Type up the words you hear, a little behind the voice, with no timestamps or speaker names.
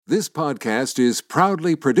This podcast is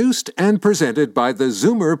proudly produced and presented by the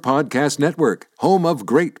Zoomer Podcast Network, home of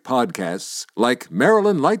great podcasts like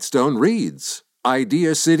Marilyn Lightstone Reads,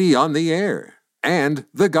 Idea City on the Air, and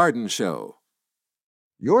The Garden Show.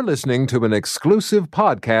 You're listening to an exclusive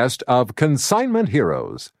podcast of Consignment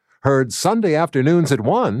Heroes, heard Sunday afternoons at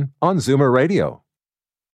 1 on Zoomer Radio.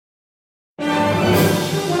 How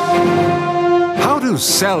to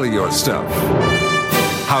sell your stuff.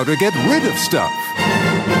 How to get rid of stuff.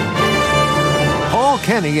 Paul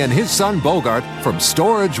Kenny and his son Bogart from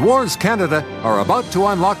Storage Wars Canada are about to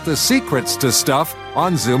unlock the secrets to stuff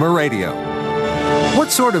on Zoomer Radio. What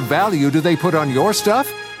sort of value do they put on your stuff?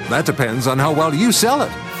 That depends on how well you sell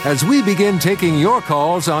it, as we begin taking your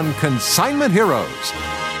calls on Consignment Heroes,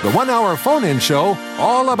 the 1-hour phone-in show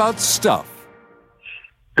all about stuff.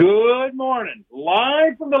 Good morning.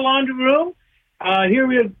 Live from the laundry room. I'm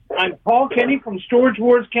Paul Kenny from Storage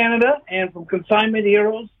Wars Canada and from Consignment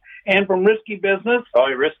Heroes and from Risky Business. Oh,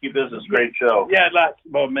 Risky Business, great show. Yeah, it lasts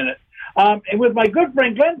about a minute. And with my good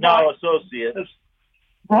friend Glenn. No, associate.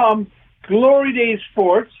 From Glory Days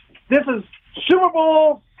Sports. This is Super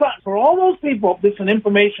Bowl. For all those people, this is an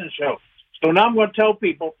information show. So now I'm going to tell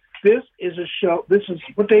people, this is a show. This is,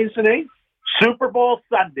 what day is today? Super Bowl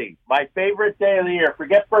Sunday, my favorite day of the year.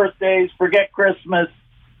 Forget birthdays, forget Christmas.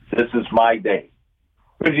 This is my day.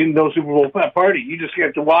 Because you know Super Bowl party. You just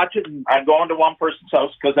have to watch it. And I'm going to one person's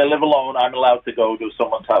house because I live alone. I'm allowed to go to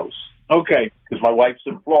someone's house. Okay. Because my wife's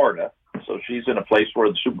in Florida, so she's in a place where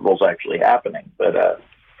the Super Bowl's actually happening. But,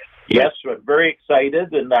 yes, I'm very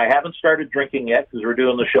excited, and I haven't started drinking yet because we're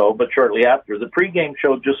doing the show, but shortly after. The pregame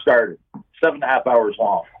show just started, 7.5 hours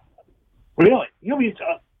long. Really? You'll be...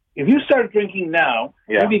 if you start drinking now,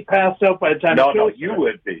 you'll be passed out by the time the show starts. You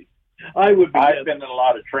would be. I would be. I've been in a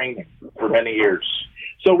lot of training for many years.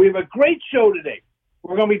 So we have a great show today.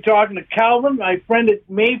 We're going to be talking to Calvin, my friend at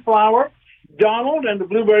Mayflower, Donald and the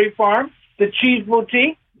Blueberry Farm, the Cheese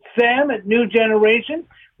Boutique, Sam at New Generation,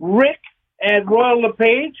 Rick at Royal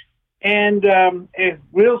LePage, and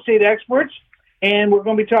real estate experts. And we're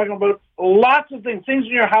going to be talking about lots of things in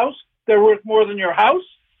your house that are worth more than your house.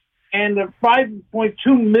 And the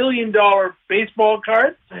 $5.2 million baseball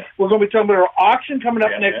card. We're going to be talking about our auction coming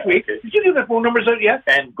up next week. Okay. Did you give the phone numbers out yet?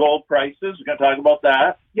 And gold prices. We're going to talk about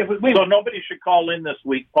that. Yeah, but wait. So nobody should call in this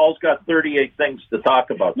week. Paul's got 38 things to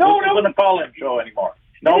talk about. This isn't a call-in show anymore.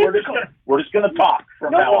 No, we're just going to talk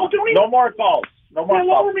from now on. No more calls. No more calls.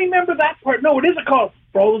 Don't remember that part. No, it is a call.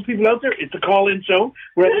 For all those people out there, it's a call-in show.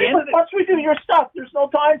 We're at the end of once we do your stuff, there's no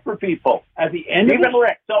time for people. At the end Even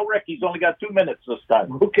Rick. Tell Rick he's only got 2 minutes this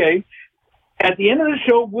time. Okay. At the end of the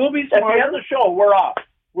show, we'll be smarter. At the end of the show, we're off.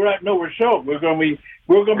 We're show. We're going to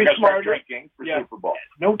be smarter. Drinking for Super Bowl.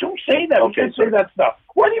 No, don't say that. We can't say that stuff.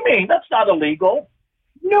 What do you mean? That's not illegal.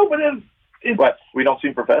 No, but what? We don't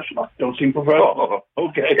seem professional. Don't seem professional. Oh,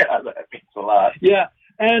 okay. Yeah, that means a lot. Yeah,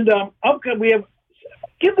 and we have.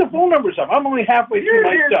 Give the phone numbers up. I'm only halfway through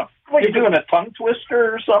my stuff. What, you're doing a tongue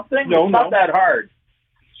twister or something? No, it's not that hard.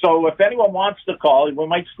 So if anyone wants to call, we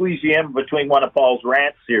might squeeze you in between one of Paul's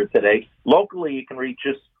rants here today. Locally, you can reach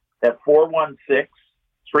us at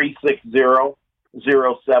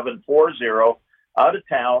 416-360-0740. Out of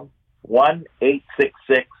town,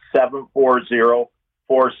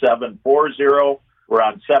 1-866-740-4740. We're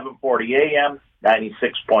on 740 AM,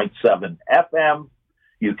 96.7 FM.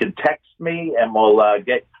 You can text me, and we'll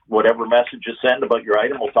get whatever message you send about your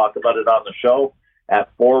item. We'll talk about it on the show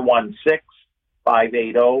at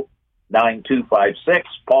 416-580-9256.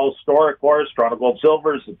 Paul's store, of course, Toronto Gold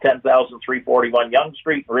Silver, is at 10,341 Yonge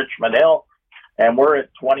Street in Richmond Hill. And we're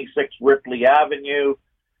at 26 Ripley Avenue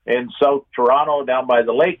in South Toronto, down by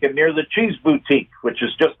the lake, and near the Cheese Boutique, which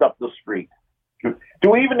is just up the street. Do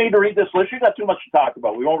we even need to read this list? You've got too much to talk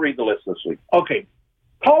about. We won't read the list this week. Okay.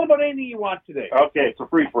 Call about anything you want today. Okay, it's a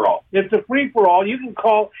free-for-all. It's a free-for-all. You can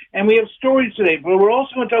call, and we have stories today, but we're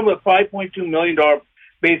also going to talk about a $5.2 million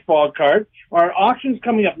baseball card. Our auction's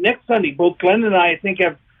coming up next Sunday. Both Glenn and I think,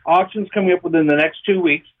 have auctions coming up within the next 2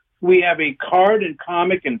 weeks. We have a card and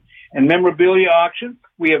comic and memorabilia auction.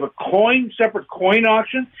 We have a separate coin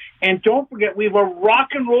auction. And don't forget, we have a rock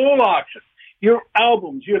and roll auction. Your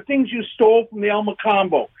albums, your things you stole from the El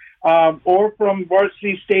Macambo. Or from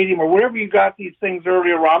Varsity Stadium, or wherever you got these things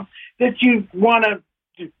earlier on, that you want to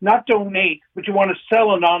not donate, but you want to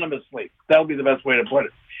sell anonymously. That'll be the best way to put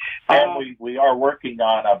it. And we are working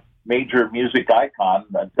on a major music icon.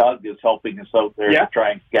 Doug is helping us out there to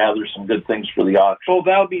try and gather some good things for the auction. So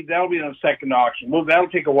that'll be in the second auction. Well, that'll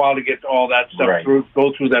take a while to get all that stuff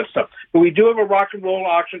go through that stuff. But we do have a rock and roll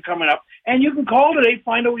auction coming up, and you can call today,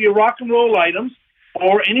 find out your rock and roll items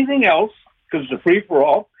or anything else, because it's a free for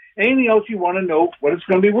all. anything else you want to know what it's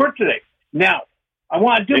going to be worth today. Now,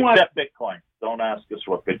 Except Bitcoin. Don't ask us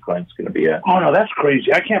what Bitcoin's going to be at. Oh, no, that's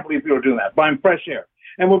crazy. I can't believe people are doing that. Buying fresh air.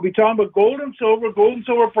 And we'll be talking about gold and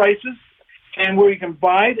silver prices, and where you can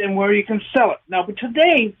buy it and where you can sell it. Now, but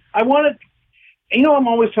today, I want to, I'm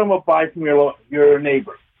always talking about buy from your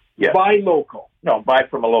neighbor. Yeah. Buy local. No, buy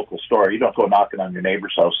from a local store. You don't go knocking on your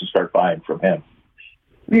neighbor's house and start buying from him.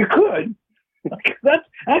 You could. That's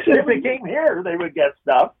actually, if they came here, they would get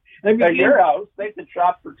stuff. At your house, they could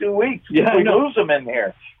shop for 2 weeks. Yeah, we lose them in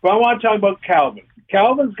here. But I want to talk about Calvin.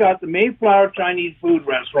 Calvin's got the Mayflower Chinese food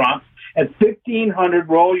restaurant at 1500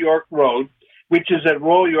 Royal York Road, which is at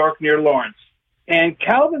Royal York near Lawrence. And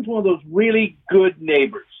Calvin's one of those really good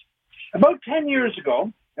neighbors. About 10 years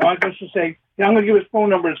ago, I'm going to give his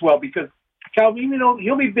phone number as well, because Calvin, even though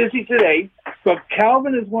he'll be busy today, but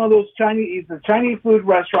Calvin is one of those Chinese food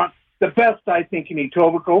restaurant, the best, I think, in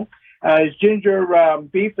Etobicoke. His ginger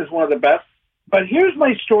beef is one of the best. But here's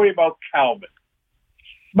my story about Calvin.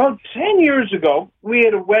 About 10 years ago, we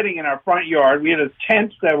had a wedding in our front yard. We had a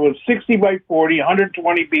tent that was 60 by 40,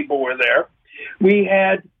 120 people were there. We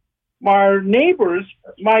had our neighbors.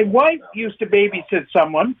 My wife used to babysit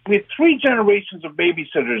someone. We had 3 generations of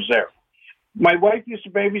babysitters there. My wife used to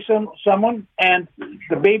babysit someone, and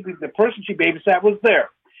the person she babysat was there.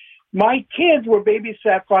 My kids were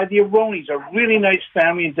babysat by the Aronis, a really nice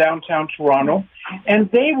family in downtown Toronto, and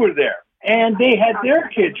they were there. And they had their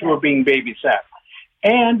kids who were being babysat.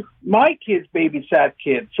 And my kids babysat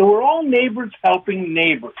kids. So we're all neighbors helping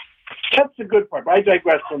neighbors. That's the good part, but I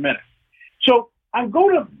digress for a minute. So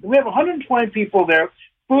we have 120 people there.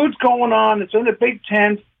 Food's going on. It's in a big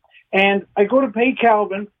tent. And I go to pay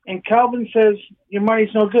Calvin, and Calvin says, your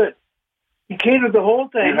money's no good. He catered the whole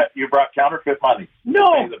thing. You brought counterfeit money. No.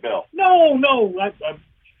 To pay the bill. No.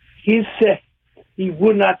 He said he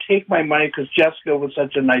would not take my money because Jessica was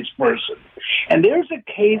such a nice person. And there's a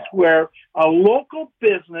case where a local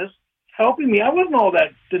business helping me, I wasn't all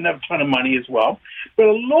that, didn't have a ton of money as well, but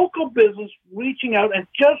a local business reaching out and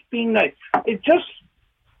just being nice.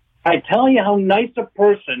 I tell you how nice a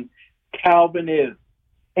person Calvin is.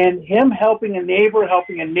 And him helping a neighbor. If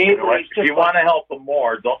you want to help him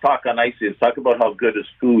more, don't talk how nice he is. Talk about how good his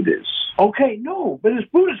food is. Okay, no, but his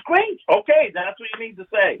food is great. Okay, that's what you need to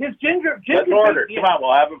say. His ginger. Let's order. Come on,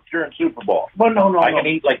 we'll have him during Super Bowl. Well, no. I can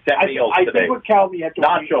eat like 10 meals today. I think what Calvin had to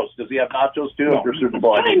nachos. Does he have nachos too after Super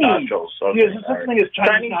Bowl? I need nachos. Okay. Yes, there's such thing as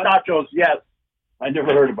Chinese nachos. Yes, I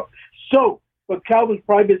never heard about. So, but Calvin's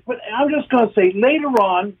probably. But I'm just going to say later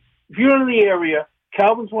on, if you're in the area,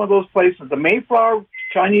 Calvin's one of those places. The Mayflower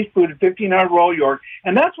Chinese food at 1500 Royal York,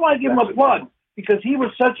 and that's why I give him a plug, because he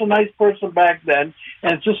was such a nice person back then,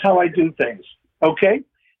 and it's just how I do things. Okay?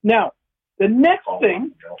 Now, the next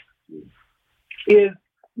thing is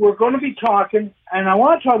we're going to be talking, and I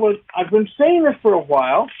want to talk about, I've been saying this for a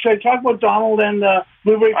while. Should I talk about Donald and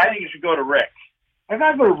Blueberry? I think you should go to Rick. I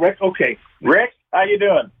got to go to Rick? Okay. Rick, how you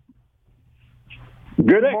doing?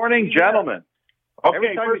 Good morning, gentlemen. Okay,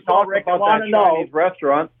 every time we talk Rick, about that Chinese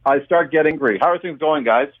restaurant, I start getting angry. How are things going,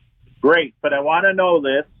 guys? Great, but I want to know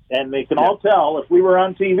this, and they can all tell, if we were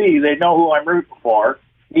on TV, they'd know who I'm rooting for.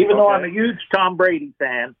 Even though I'm a huge Tom Brady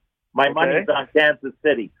fan, my money's on Kansas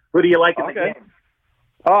City. Who do you like in the game?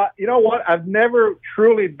 You know what? I've never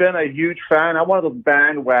truly been a huge fan. I'm one of those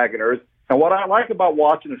bandwagoners. And what I like about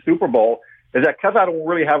watching the Super Bowl is that because I don't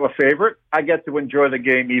really have a favorite, I get to enjoy the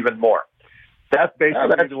game even more. That's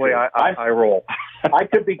basically the way I roll. I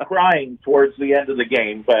could be crying towards the end of the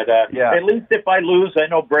game, but at least if I lose, I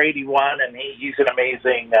know Brady won, and he's an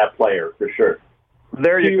amazing player for sure.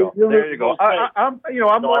 There you go. I'm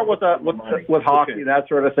more with hockey and that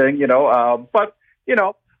sort of thing,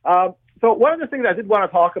 So one of the things I did want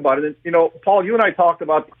to talk about is, Paul, you and I talked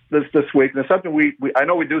about this week, and it's something we I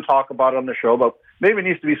know we do talk about on the show, but maybe it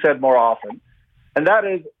needs to be said more often, and that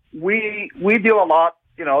is we deal a lot,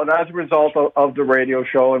 and as a result of the radio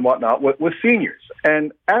show and whatnot, with seniors.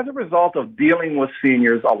 And as a result of dealing with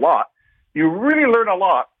seniors a lot, you really learn a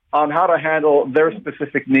lot on how to handle their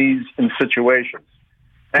specific needs and situations.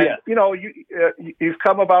 And, you've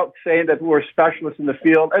come about saying that we're specialists in the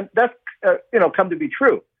field, and that's, come to be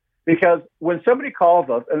true. Because when somebody calls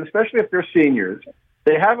us, and especially if they're seniors,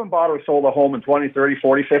 they haven't bought or sold a home in 20, 30,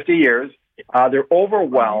 40, 50 years. They're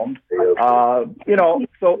overwhelmed.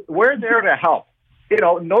 So we're there to help.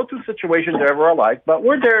 No two situations are ever alike, but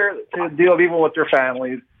we're there to deal even with their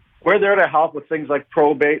families. We're there to help with things like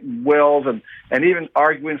probate and wills and even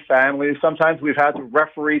arguing families. Sometimes we've had to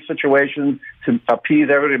referee situations to appease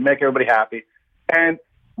everybody, to make everybody happy. And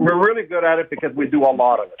we're really good at it because we do a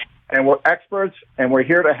lot of it. And we're experts, and we're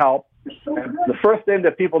here to help. And the first thing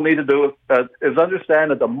that people need to do is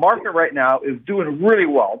understand that the market right now is doing really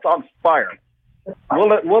well. It's on fire.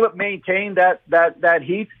 Will it maintain that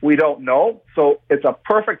heat? We don't know. So it's a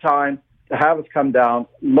perfect time to have us come down,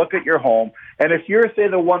 look at your home. And if you're, say,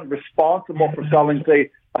 the one responsible for selling, say,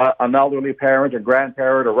 an elderly parent or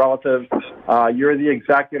grandparent or relative, you're the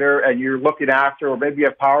executor and you're looking after, or maybe you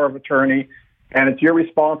have power of attorney, and it's your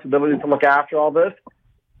responsibility to look after all this,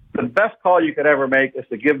 the best call you could ever make is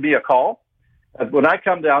to give me a call. When I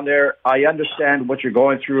come down there, I understand what you're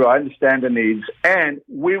going through. I understand the needs, and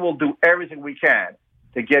we will do everything we can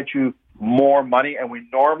to get you more money. And we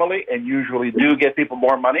normally and usually do get people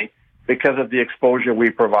more money because of the exposure we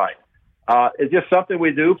provide. It's just something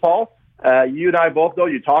we do, Paul. You and I both know,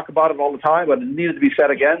 you talk about it all the time, but it needed to be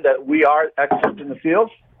said again that we are experts in the field,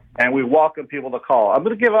 and we welcome people to call. I'm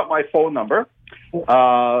going to give up my phone number.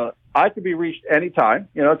 I can be reached anytime.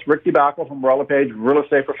 You know, it's Rick DeBacco from Royal LePage Real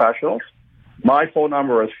Estate Professionals. My phone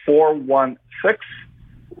number is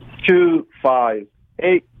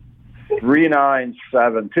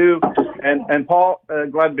 416-258-3972. And Paul,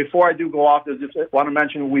 Glenn, before I do go off, I just want to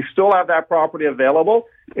mention we still have that property available.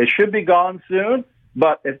 It should be gone soon.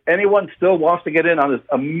 But if anyone still wants to get in on this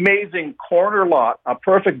amazing corner lot, a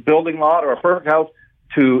perfect building lot or a perfect house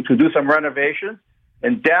to do some renovations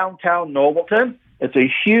in downtown Nobleton, it's a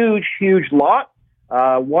huge, huge lot.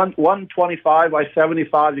 125 by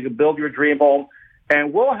 75, you can build your dream home,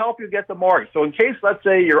 and we'll help you get the mortgage. So in case, let's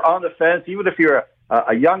say, you're on the fence, even if you're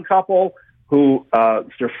a young couple who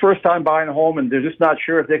it's their first time buying a home and they're just not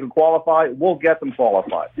sure if they can qualify, we'll get them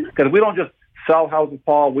qualified. Because we don't just sell houses,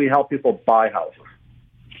 Paul, we help people buy houses.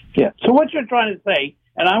 Yeah. So what you're trying to say,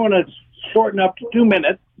 and I want to shorten up to 2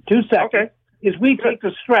 minutes, 2 seconds, okay, is we take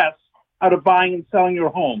the stress out of buying and selling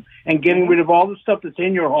your home and getting rid of all the stuff that's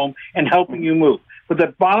in your home and helping you move. But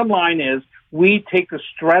the bottom line is we take the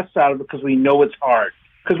stress out of it because we know it's hard.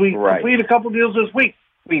 Because we completed a couple deals this week.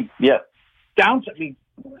 We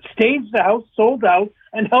staged the house, sold out,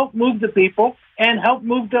 and helped move the people and helped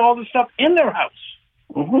move all the stuff in their house.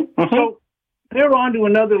 Mm-hmm. So they're on to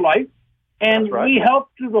another life, and we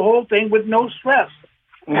helped through the whole thing with no stress.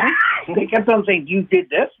 Mm-hmm. They kept on saying, you did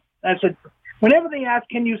this? And I said, whenever they ask,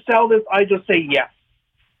 can you sell this? I just say yes.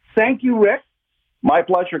 Thank you, Rick. My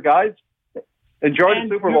pleasure, guys. Enjoy the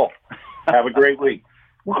Super Bowl. Have a great week.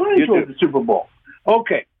 We're going to enjoy the Super Bowl.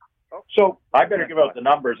 Okay. So I better give out the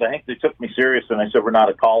numbers. I think they took me serious when I said we're not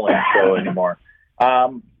a call-in show anymore.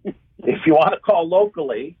 If you want to call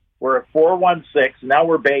locally, we're at 416. Now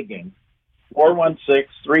we're begging.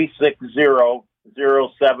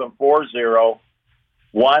 416-360-0740.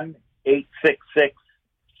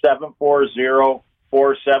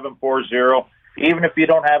 1-866-740-4740. Even if you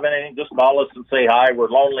don't have anything, just call us and say hi. We're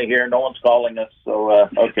lonely here. No one's calling us. So,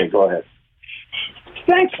 okay, go ahead.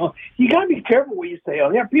 Thanks. You got to be careful what you say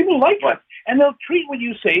on there. People like it, and they'll treat what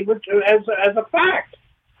you say as a fact.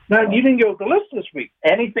 Now, you didn't go with the list this week.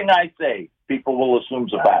 Anything I say, people will assume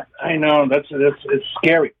is a fact. I know. It's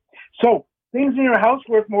scary. So, things in your house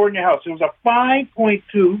worth more than your house. It was a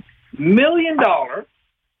 $5.2 million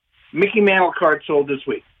Mickey Mantle card sold this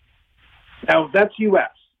week. Now, that's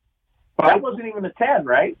U.S. That wasn't even a 10,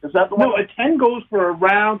 right? Is that the one? No, a 10 goes for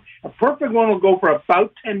around, a perfect one will go for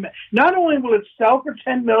about 10 million. Not only will it sell for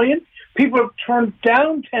 10 million, people have turned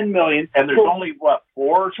down 10 million. And there's only, what, 4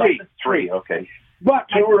 or something? Three, okay. But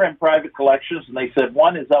 2 are in private collections, and they said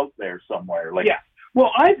 1 is out there somewhere. Yeah.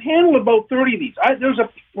 Well, I've handled about 30 of these. Not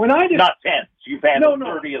 10s. You've handled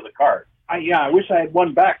 30 of the cards. I wish I had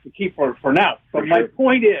one back to keep for now. But my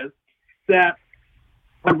point is that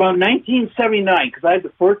about 1979, because I had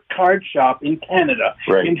the first card shop in Canada,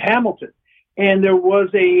 in Hamilton, and there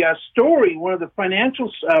was a story, one of the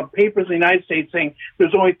financial papers in the United States saying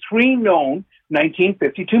there's only 3 known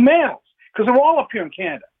 1952 mantles, because they're all up here in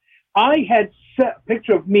Canada. I had a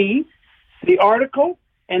picture of me, the article,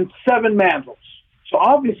 and 7 mantles. So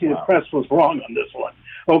obviously the press was wrong on this one,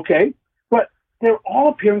 okay? But they're all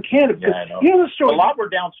up here in Canada. Yeah, I know. You know the story. A lot were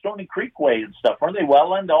down Stony Creek Way and stuff. Weren't they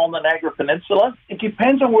well into all the Niagara Peninsula? It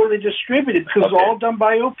depends on where they distributed, because it was all done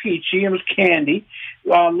by O-Pee-Chee, and it was candy.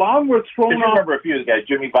 A lot were thrown I remember a few of the guys,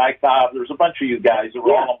 Jimmy Bykov, there was a bunch of you guys that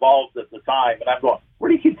were all involved at the time, and I'm going, where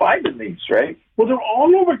do you keep finding these, right? Well, they're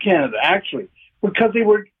all over Canada, actually, because they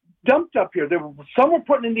were dumped up here. Some were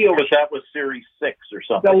put in the ocean. But that was Series 6 or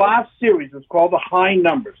something. The last series is called the High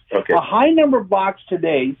Numbers. Okay. A high number box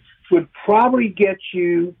today would probably get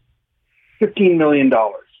you $15 million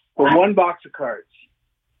for one box of cards.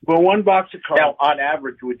 For one box of cards. Now, on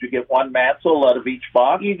average, would you get one mantle out of each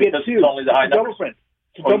box? You get 2. It's only the high numbers.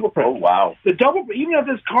 It's a double print. Oh, wow. The double, even if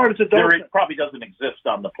this card is a double print. It probably doesn't exist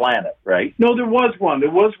on the planet, right? No, there was one.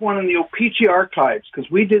 There was one in the O-Pee-Chee archives,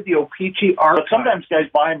 because we did the O-Pee-Chee archives. But sometimes guys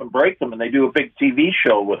buy them and break them, and they do a big TV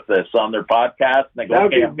show with this on their podcast, and they go,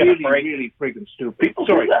 that'd okay, I'm going to break. Really freaking stupid. People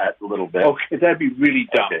do that a little bit. Okay, that'd be really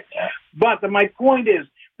dumb. Okay, yeah. But my point is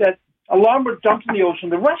that a lot of them were dumped in the ocean.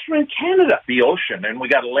 The rest were in Canada. The ocean, and we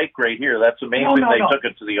got a lake right here. That's amazing. They took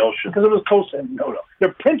it to the ocean. Because it was coastal. No.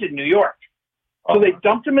 They're printed in New York. So they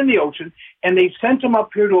dumped them in the ocean, and they sent them up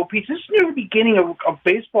here to O-Pee-Chee. This is near the beginning of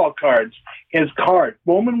baseball cards. His card.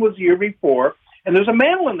 Bowman was the year before, and there's a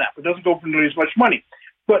manual in that, but it doesn't go for nearly as much money.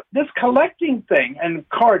 But this collecting thing and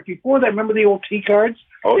cards, before that, remember the old T cards?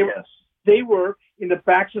 Yes. They were in the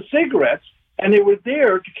backs of cigarettes, and they were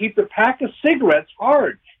there to keep the pack of cigarettes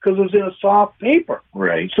hard, because it was in a soft paper.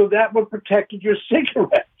 Right. So that would protected your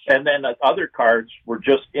cigarettes. And then other cards were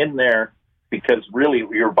just in there because really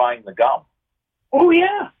you were buying the gum. Oh,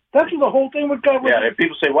 yeah. That's what the whole thing would cover. Yeah, and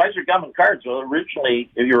people say, why is your gum and cards? Well,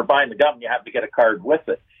 originally, if you were buying the gum, you had to get a card with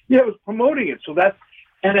it. Yeah, it was promoting it. So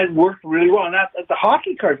and it worked really well. And that's the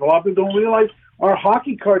hockey cards. A lot of people don't realize our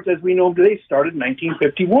hockey cards, as we know them today, started in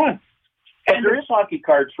 1951. And there is hockey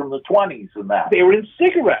cards from the 20s and that. They were in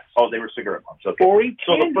cigarettes. Oh, they were cigarette ones. Okay.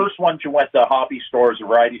 So the first ones you went to hobby stores or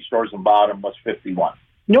variety stores and bought them was 51.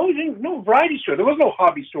 No, no variety store. There was no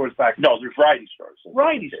hobby stores back then. No, there's variety stores.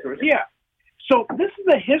 Variety stores, yeah. So this is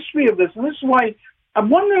the history of this, and this is why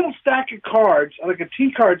one little stack of cards, like a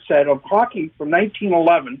T card set of hockey from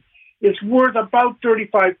 1911, is worth about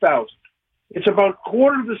 $35,000. It's about a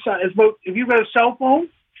quarter of the size. It's about, if you've got a cell phone,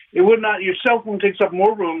 it would not. Your cell phone takes up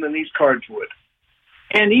more room than these cards would,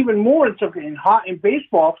 and even more in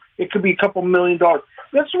baseball, it could be a couple $1 million.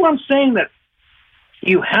 That's what I'm saying. That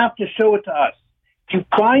you have to show it to us. To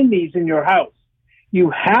find these in your house, you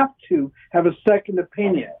have to have a second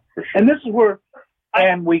opinion. And this is where...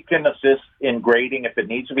 And we can assist in grading. If it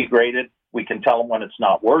needs to be graded, we can tell them when it's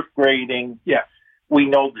not worth grading. Yeah. We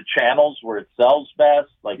know the channels where it sells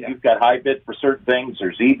best. Like you've got high bid for certain things.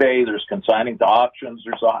 There's eBay. There's consigning to auctions.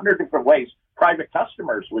 There's 100 different ways. Private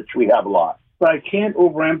customers, which we have a lot. But I can't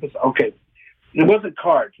overemphasize... Okay. It wasn't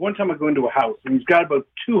cards. One time I go into a house, and he's got about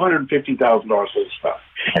 $250,000 worth of stuff.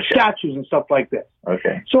 Statues and stuff like this.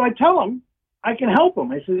 Okay. So I tell him I can help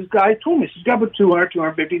him. I said, this guy told me, he's got about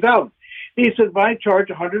 $250,000. He said, but I charge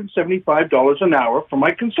 $175 an hour for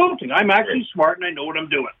my consulting. I'm actually smart, and I know what I'm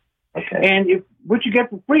doing. Okay. And what you get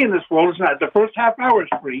for free in this world is not, the first half hour is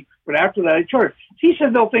free, but after that I charge. He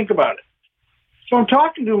said they'll think about it. So I'm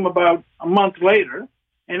talking to him about a month later,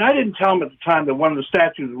 and I didn't tell him at the time that one of the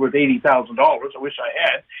statues was worth $80,000. I wish I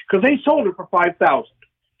had, because they sold it for $5,000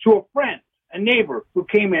 to a friend, a neighbor who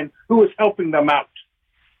came in who was helping them out.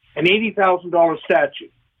 An $80,000 statue.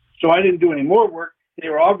 So I didn't do any more work. They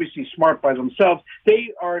were obviously smart by themselves.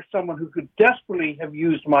 They are someone who could desperately have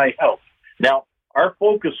used my help. Now, our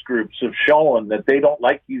focus groups have shown that they don't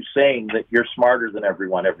like you saying that you're smarter than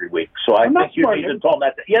everyone every week. So I think you need to tell them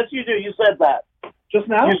that. Yes, you do. You said that. Just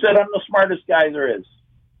now? You said I'm the smartest guy there is.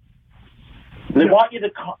 They want you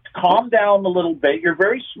to calm down a little bit. You're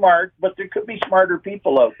very smart, but there could be smarter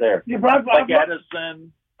people out there. Yeah, like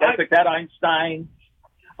Edison, that Einstein.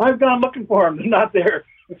 I've gone looking for them. They're not there.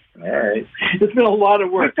 All right. It's been a lot of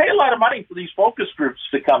work. We pay a lot of money for these focus groups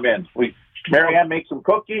to come in. Marianne makes some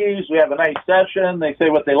cookies. We have a nice session. They say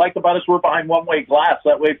what they like about us. We're behind one-way glass.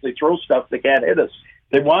 That way, if they throw stuff, they can't hit us.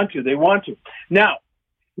 They want to. Now,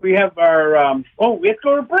 we have our... we have to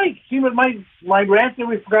go to break. See what my rant there,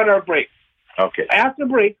 we forgot our break. Okay. After the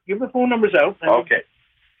break, give the phone numbers out. Okay.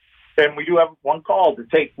 And we do have one call to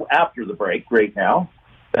take after the break right now.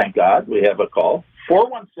 Thank God we have a call.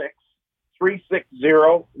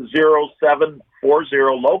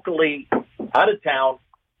 416-360-0740. Locally, out of town,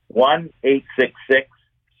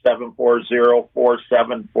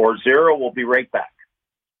 1-866-740-4740. We'll be right back.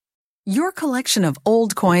 Your collection of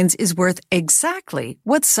old coins is worth exactly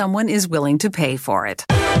what someone is willing to pay for it.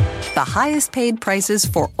 The highest paid prices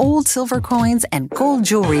for old silver coins and gold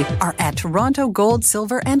jewelry are at Toronto Gold,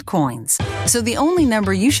 Silver and Coins. So the only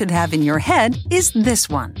number you should have in your head is this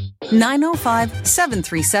one,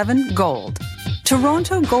 905-737-GOLD.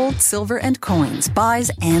 Toronto Gold, Silver and Coins buys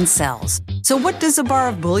and sells. So what does a bar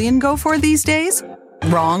of bullion go for these days?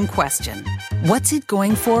 Wrong question. What's it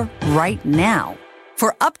going for right now?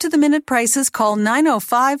 For up-to-the-minute prices, call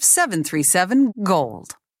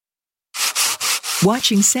 905-737-GOLD.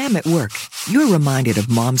 Watching Sam at work, you're reminded of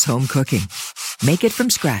Mom's home cooking. Make it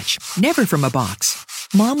from scratch, never from a box.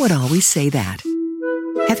 Mom would always say that.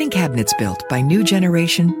 Having cabinets built by New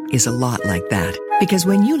Generation is a lot like that. Because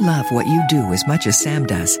when you love what you do as much as Sam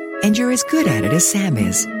does, and you're as good at it as Sam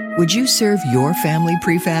is, Would you serve your family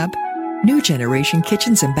prefab? New generation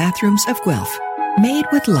kitchens and bathrooms of Guelph. Made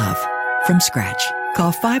with love. From scratch.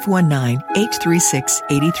 Call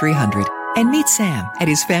 519-836-8300 and meet Sam at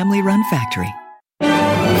his family-run factory.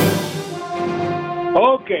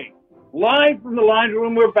 Okay, live from the laundry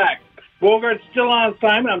room, we're back. Bogart's still on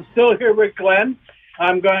assignment. I'm still here with Glenn.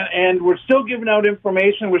 And we're still giving out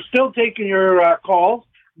information. We're still taking your calls,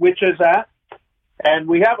 which is at. And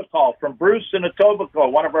we have a call from Bruce in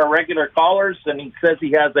Etobicoke, one of our regular callers, and he says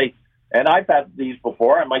he has and I've had these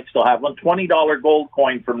before, I might still have one, $20 gold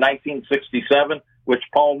coin from 1967, which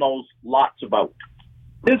Paul knows lots about.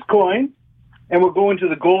 This coin, and we'll go into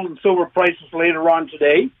the gold and silver prices later on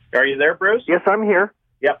today. Are you there, Bruce? Yes, I'm here.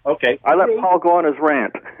 Yep, okay. I let Paul go on his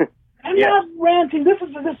rant. I'm not ranting. This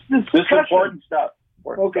is important stuff.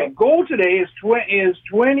 Okay, gold today is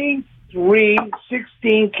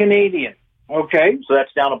 23.16 Canadian. Okay, so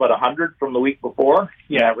that's down about 100 from the week before.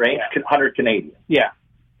 Yeah, range 100 Canadian. Yeah,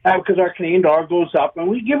 because our Canadian dollar goes up, and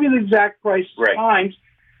we give you the exact price times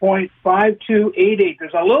 0.5288.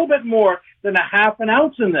 There's a little bit more than a half an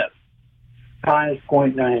ounce in this. Times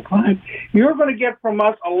 0.95. You're going to get from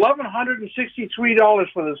us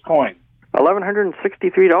 $1,163 for this coin.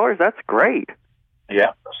 $1,163. That's great.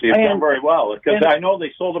 Yeah, so you've done very well. Because I know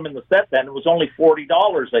they sold them in the set then. It was only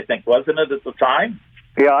 $40, I think, wasn't it, at the time?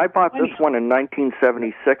 Yeah, I bought this one in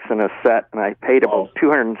 1976 in a set, and I paid about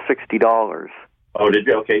 $260. Oh, did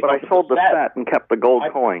you? Okay. But I sold the set and kept the gold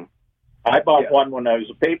coin. I bought one when I was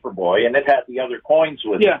a paper boy, and it had the other coins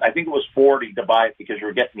with it. I think it was $40 to buy it because you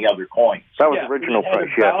were getting the other coins. That was the original price, it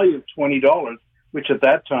had a value of $20, which at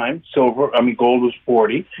that time, gold was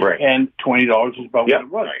 $40, and $20 was about what it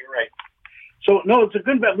was. Right. So, no, it's a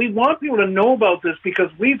good bet. We want people to know about this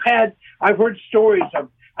because I've heard stories of,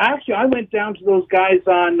 actually, I went down to those guys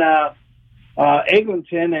on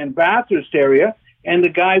Eglinton and Bathurst area, and the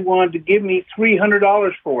guy wanted to give me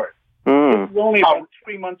 $300 for it. It was only about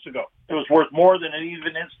 3 months ago. It was worth more than it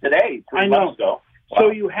even is today, 3 months ago. Wow.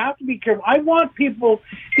 So you have to be careful. I want people,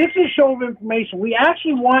 this is a show of information. We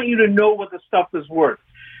actually want you to know what the stuff is worth.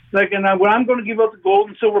 When I'm going to give out the gold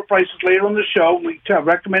and silver prices later on the show, we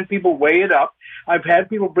recommend people weigh it up. I've had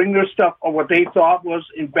people bring their stuff or what they thought was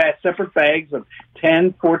in separate bags of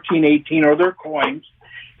 10, 14, 18, or their coins,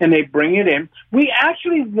 and they bring it in. We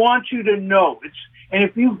actually want you to know. And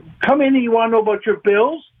if you come in and you want to know about your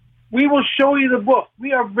bills, we will show you the book.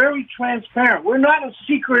 We are very transparent. We're not a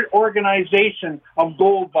secret organization of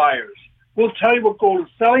gold buyers. We'll tell you what gold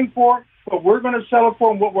is selling for, what we're going to sell it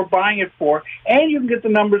for, and what we're buying it for, and you can get the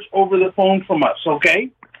numbers over the phone from us,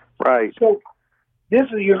 okay? Right. So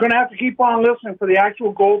you're going to have to keep on listening for the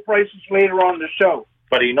actual gold prices later on the show.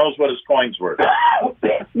 But he knows what his coin's worth.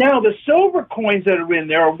 Now, the silver coins that are in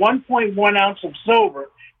there are 1.1 ounce of silver.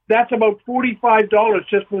 That's about $45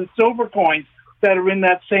 just for the silver coins that are in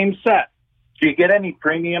that same set. Do you get any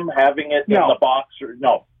premium having it in the box?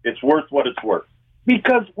 No, it's worth what it's worth.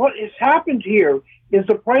 Because what has happened here is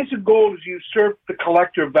the price of gold has usurped the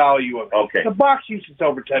collector value of it. Okay. The box uses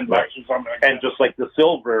over $10 or something like that. And just like the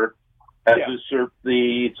silver has usurped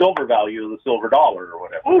the silver value of the silver dollar or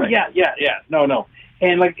whatever. Oh, right? yeah. No.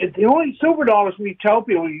 And the only silver dollars we tell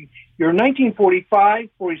people, you're 1945,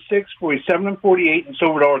 46, 47, and 48, and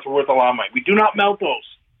silver dollars are worth a lot of money. We do not melt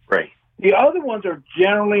those. Right. The other ones are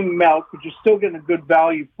generally melt, but you're still getting a good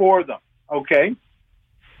value for them, okay?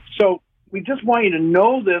 So we just want you to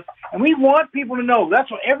know this, and we want people to know.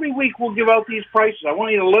 That's why every week we'll give out these prices. I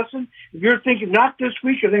want you to listen. If you're thinking not this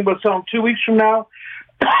week, you're thinking about selling 2 weeks from now,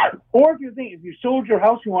 or if you sold your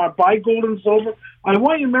house, you want to buy gold and silver, I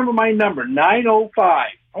want you to remember my number,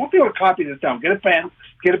 905. I want people to copy this down. Get a pen,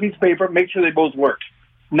 get a piece of paper, make sure they both work.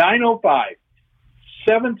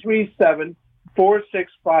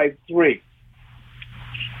 905-737-4653.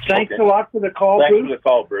 Thanks a lot for the call, Bruce. Bruce. Thanks for the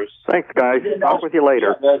call, Bruce. Thanks, guys. Talk with you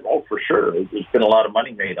later. For sure. There's been a lot of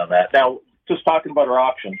money made on that. Now, just talking about our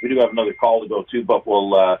auctions, we do have another call to go to, but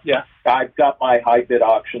we'll. I've got my high bid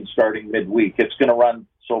auction starting midweek. It's going to run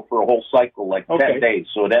for a whole cycle, 10 days,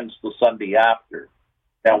 so it ends the Sunday after.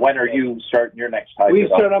 Now, when are you starting your next high bid auction?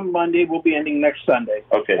 We start on Monday. We'll be ending next Sunday.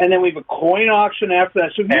 Okay. And then we have a coin auction after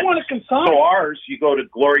that. So if you want to consign. So ours, you go to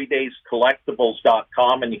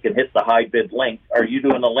glorydayscollectibles.com and you can hit the high bid link. Are you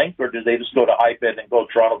doing a link, or do they just go to high bid and go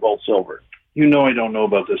Toronto Gold Silver? You know I don't know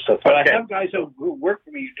about this stuff. But I have guys who work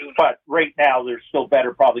for me who do. But right now, they're still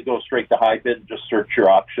better probably go straight to high bid and just search your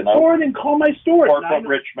auction out. Or then call my store. Or put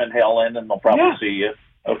Richmond Hill in and they'll probably see you.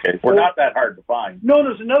 Okay. We're not that hard to find. No,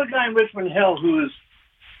 there's another guy in Richmond Hill who is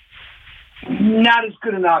not as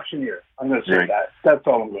good an auctioneer. I'm going to say that. That's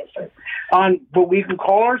all I'm going to say. But we can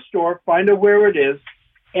call our store, find out where it is,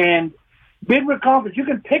 and Bid with confidence. You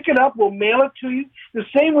can pick it up. We'll mail it to you. The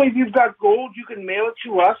same way if you've got gold, you can mail it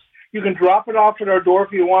to us. You can drop it off at our door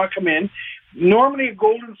if you want to come in. Normally, a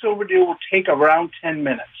gold and silver deal will take around 10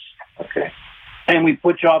 minutes. Okay. And we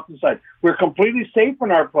put you off the side. We're completely safe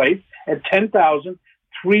in our place at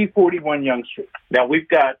 10,341 Yonge Street. Now,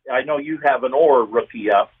 I know you have an ore rookie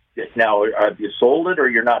up. Now, have you sold it or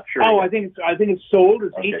you're not sure? Oh, yet? I think it's sold.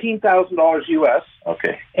 It's Okay. $18,000 US.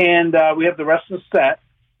 Okay. And we have the rest of the set.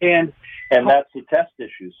 And that's the test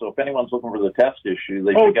issue. So if anyone's looking for the test issue,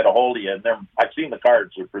 they should get a hold of you. And I've seen the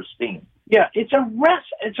cards are pristine. yeah, it's rarer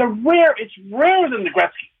than the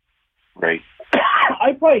Gretzky. Great.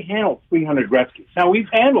 I probably handled 300 Gretzkys. Now, we've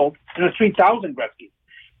handled 3,000 Gretzkys.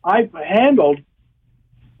 I've handled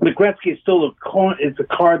the Gretzky is still a card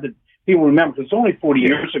that people remember because it's only 40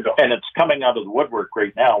 years ago. And it's coming out of the woodwork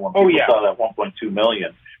right now when people saw that $1.2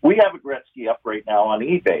 million. We have a Gretzky up right now on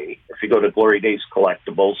eBay. If you go to Glory Days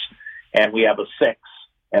Collectibles, and we have a 6,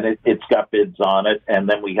 and it's got bids on it. And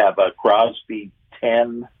then we have a Crosby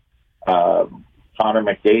 10, Connor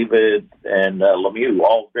McDavid, and Lemieux,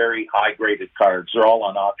 all very high-graded cards. They're all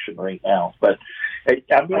on auction right now. But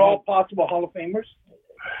they're all possible Hall of Famers?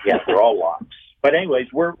 Yeah, they're all locks. But anyways,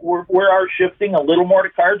 we are shifting a little more to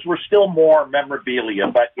cards. We're still more memorabilia,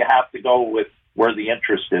 but you have to go with where the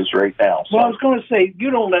interest is right now. So. Well, I was going to say, you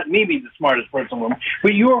don't let me be the smartest person in the room,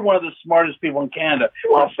 but you are one of the smartest people in Canada.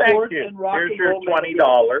 Well, thank you. Here's your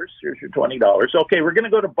 $20. Here's your $20. Okay, we're going to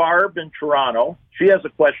go to Barb in Toronto. She has a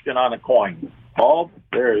question on a coin. Paul,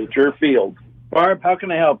 it's your field. Barb, how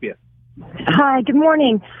can I help you? Hi, good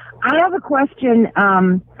morning. I have a question.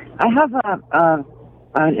 I have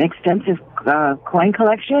an extensive coin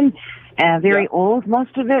collection, very old,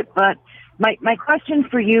 most of it, but my question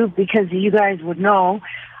for you, because you guys would know,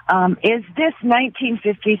 is this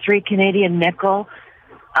 1953 Canadian nickel?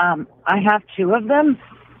 I have 2 of them,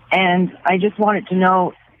 and I just wanted to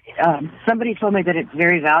know, somebody told me that it's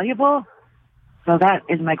very valuable, so that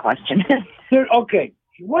is my question. Okay,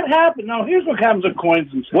 what happened? Now, here's what happens with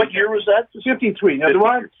coins and stuff. What year was that? 53. Now,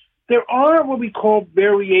 there are what we call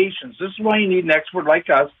variations. This is why you need an expert like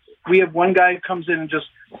us. We have one guy who comes in and just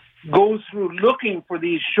goes through looking for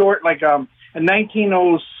these short, like a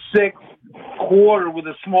 1906 quarter with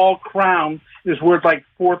a small crown is worth like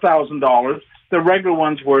 $4,000. The regular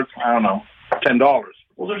one's worth, I don't know, $10.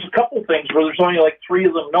 Well, there's a couple things where there's only like 3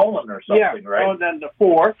 of them Nolan or something, right? Oh, and then the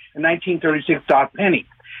 4 in 1936 dot penny.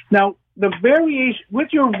 Now, the variation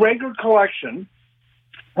with your regular collection,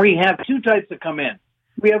 we have 2 types that come in.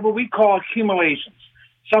 We have what we call accumulations.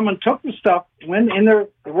 Someone took the stuff, went in there,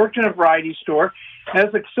 they worked in a variety store.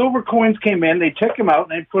 As the silver coins came in, they took them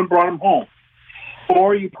out and they brought them home.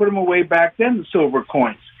 Or you put them away back then, the silver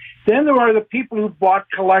coins. Then there are the people who bought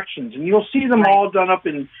collections, and you'll see them all done up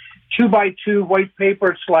in 2x2 white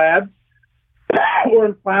paper slabs or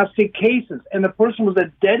in plastic cases. And the person was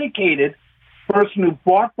a dedicated person who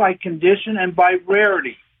bought by condition and by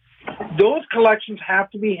rarity. Those collections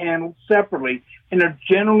have to be handled separately and are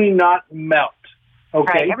generally not melt.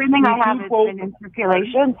 Okay. Right. Everything I have has been in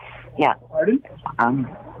circulation. Yeah. Pardon?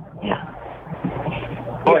 Yeah.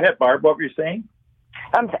 Go ahead, Barb. What were you saying?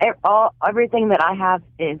 Everything that I have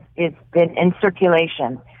is been in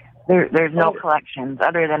circulation. There's no collections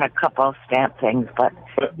other than a couple of stamp things, but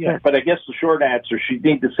I guess the short answer, she'd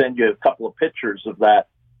need to send you a couple of pictures of that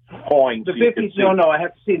coin. The 50s, no, I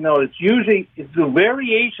have to see. No, it's the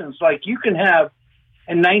variations. Like you can have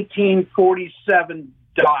a 1947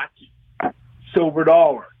 dot silver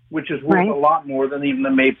dollar, which is worth a lot more than even the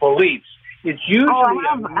Maple Leafs. It's usually.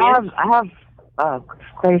 I have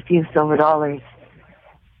quite a few silver dollars.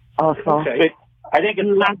 Also, okay. I think it's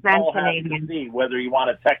Canadian. To see whether you want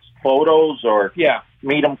to text photos or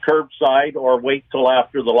meet them curbside or wait till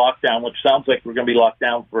after the lockdown, which sounds like we're going to be locked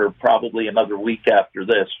down for probably another week after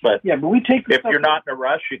this. But we take. If you're not in a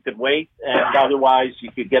rush, you could wait, and otherwise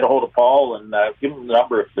you could get a hold of Paul and give him the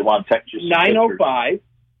number if they want to text you. 905.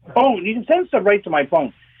 Oh, you can send stuff right to my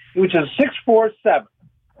phone, which is 647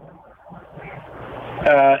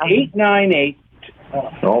 898.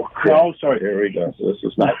 Oh, sorry. Here we go. This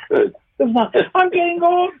is not good. I'm getting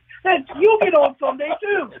old. You'll get old someday,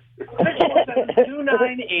 too.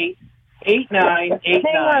 647-298-8989.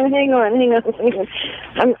 Hang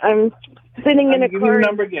on. I'm sitting in a car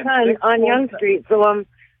on Yonge Street, so I'm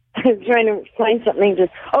trying to find something.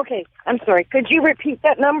 Okay, I'm sorry. Could you repeat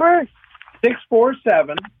that number?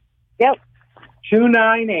 647. Yep.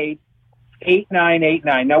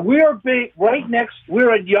 298-8989. Now, we are right next.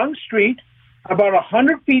 We're at Yonge Street, about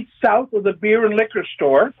 100 feet south of the beer and liquor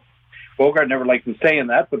store. Bogart never liked me saying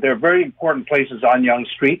that, but they're very important places on Yonge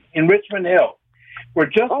Street in Richmond Hill. We're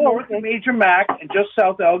just north of Major Mac and just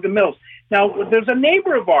south of Elgin Mills. Now, there's a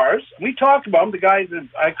neighbor of ours. We talked about him.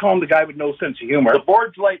 I call him the guy with no sense of humor. The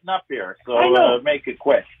board's lighting up here, so make it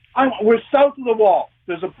quick. We're south of the wall.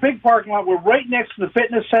 There's a big parking lot. We're right next to the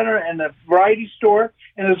fitness center and the variety store,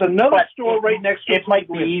 and there's another store right next to it. It might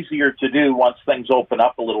be easier to do once things open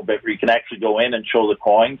up a little bit, where you can actually go in and show the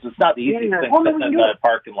coins. It's not the easiest thing sitting in the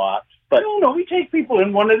parking lot. But no, we take people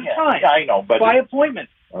in one at a time. Yeah, I know, but by appointment.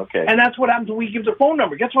 Okay. And that's what happens when we give the phone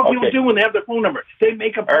number. Guess what people do when they have their phone number? They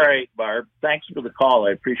make a. All right, Barb. Thanks for the call.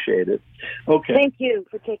 I appreciate it. Okay. Thank you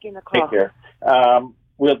for taking the call. Take care.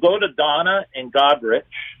 We'll go to Donna in Godrich,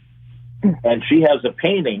 and she has a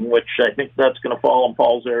painting, which I think that's going to fall in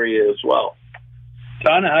Paul's area as well.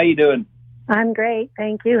 Donna, how you doing? I'm great,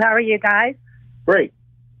 thank you. How are you guys? Great.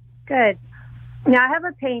 Good. Now, I have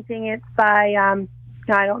a painting. It's by,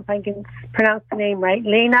 I don't think I can pronounce the name right,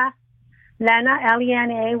 Lena,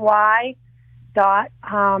 Lenay,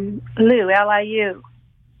 Liu, Liu.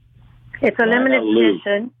 It's a limited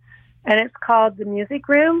edition, and it's called The Music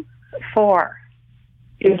Room 4.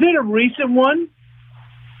 Is it a recent one?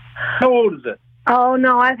 How old is it? Oh,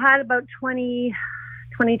 no, I've had about 22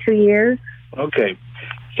 years. Okay.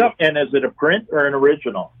 And is it a print or an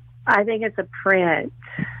original? I think it's a print.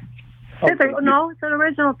 Okay. It's an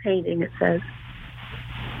original painting, it says.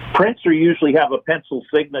 Prints usually have a pencil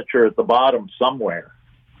signature at the bottom somewhere.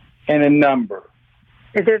 And a number.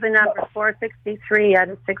 There's a number, 463 out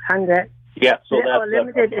of 600. Yeah, so that's a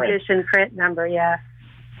limited edition print number, yeah.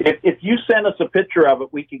 If you send us a picture of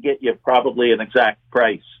it, we could get you probably an exact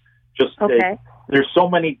price. Just okay. There's so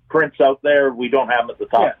many prints out there, we don't have them at the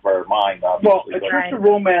top of our mind, obviously. Well, a Church of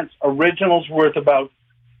Romance original's worth about,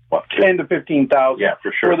 what, $10,000 to $15,000. Yeah,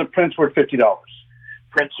 for sure. Or the prints worth $50.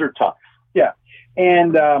 Prints are tough. Yeah.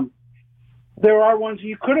 And there are ones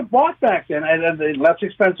you could have bought back then at a less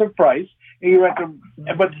expensive price. And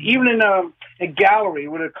but even in a gallery, it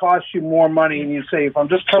would have cost you more money. And you say, if I'm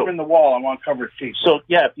just covering the wall, I want to cover it cheap. So,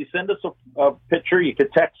 yeah, if you send us a picture, you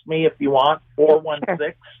could text me if you want,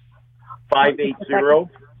 416-580.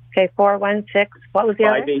 Okay, 416. What was the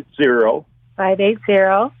other? 580.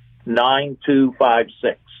 580.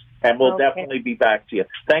 9256. And we'll definitely be back to you.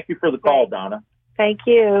 Thank you for the call, Donna. Thank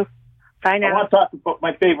you. Bye now. I want to talk about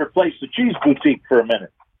my favorite place, the Cheese Boutique, for a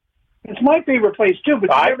minute. It's my favorite place, too, but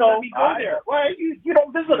you never let me go there. Well, you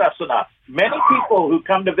don't visit us enough. Many people who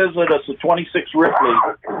come to visit us at 26 Ripley,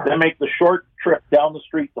 they make the short trip down the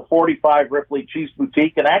street to 45 Ripley Cheese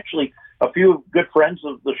Boutique, and actually a few good friends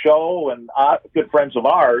of the show and good friends of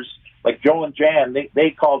ours, like Joe and Jan, they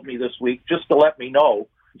called me this week just to let me know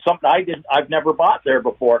something I've never bought there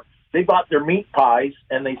before. They bought their meat pies,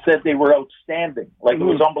 and they said they were outstanding. Like, it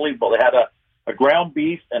was unbelievable. They had a ground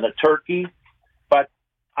beef and a turkey, but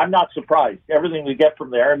I'm not surprised. Everything we get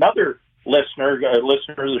from there. Another listener of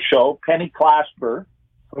the show, Penny Clasper,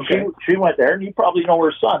 she went there, and you probably know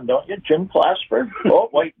her son, don't you, Jim Clasper? Oh,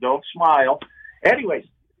 wait, don't smile. Anyways,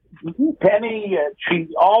 Penny, she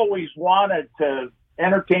always wanted to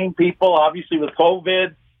entertain people. Obviously, with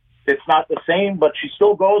COVID, it's not the same, but she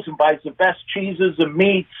still goes and buys the best cheeses and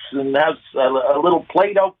meats and has a little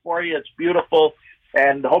plate out for you. It's beautiful,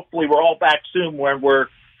 and hopefully we're all back soon when we're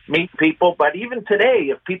meat people. But even today,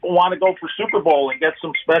 if people want to go for Super Bowl and get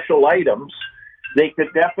some special items, they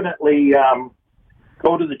could definitely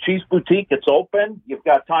go to the Cheese Boutique. It's open. You've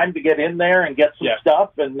got time to get in there and get some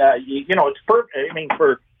stuff. And, it's perfect. I mean,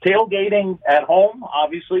 for tailgating at home,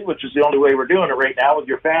 obviously, which is the only way we're doing it right now with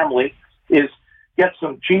your family, is get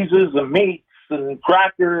some cheeses and meats and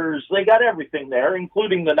crackers. They got everything there,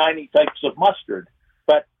 including the 90 types of mustard.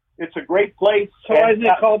 But it's a great place. So why isn't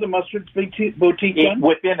it called the Mustard Boutique?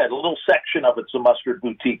 Within it, a little section of it's a Mustard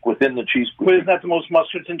Boutique within the Cheese Boutique. But isn't that the most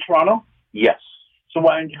mustards in Toronto? Yes. So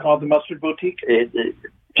why aren't you called the Mustard Boutique?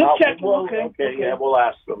 Just checking. Okay, yeah, we'll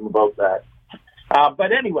ask them about that.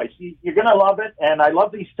 But anyways, you're going to love it. And I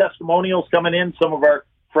love these testimonials coming in, some of our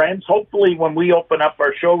friends. Hopefully when we open up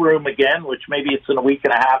our showroom again, which maybe it's in a week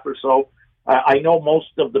and a half or so, I know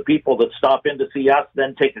most of the people that stop in to see us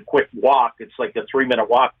then take a quick walk. It's like a 3-minute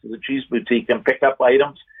walk to the Cheese Boutique and pick up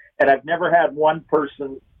items. And I've never had one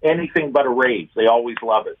person anything but a rave. They always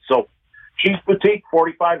love it. So Cheese Boutique,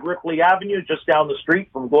 45 Ripley Avenue, just down the street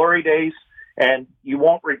from Glory Days. And you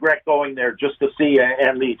won't regret going there just to see,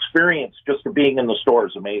 and the experience just of being in the store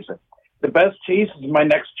is amazing. The best cheese is my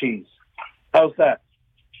next cheese. How's that?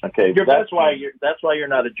 Okay, that's why you're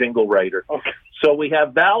not a jingle writer. Okay. So we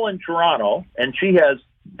have Val in Toronto, and she has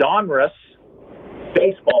Donruss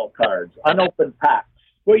baseball cards, unopened packs.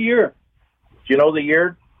 What year? Do you know the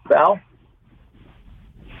year, Val?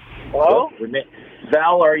 Hello?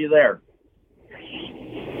 Val, are you there?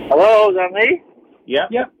 Hello, is that me? Yeah.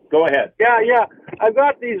 Go ahead. Yeah. I've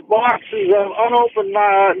got these boxes of unopened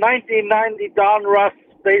 1990 Don Russ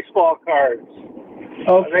baseball cards. Okay.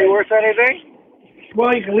 Are they worth anything?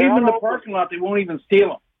 Well, you can leave them in the parking lot. They won't even steal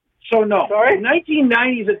them. So, no. Sorry?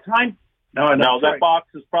 1990 is a time... No, that box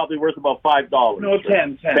is probably worth about $5. No,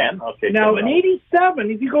 10. 10? Okay. Now, $10. in 87,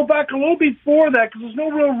 if you go back a little before that, because there's no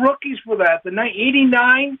real rookies for that, the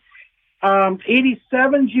 89,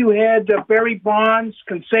 87s, you had Barry Bonds,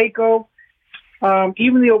 Canseco,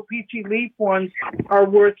 even the O-Pee-Chee Leaf ones are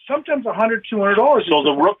worth sometimes $100, $200. So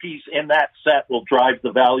the rookies in that set will drive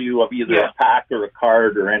the value of either a pack or a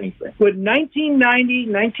card or anything. But 1990,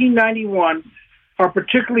 1991 are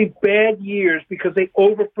particularly bad years because they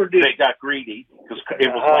overproduced. They got greedy because it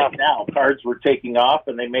was like now. Cards were taking off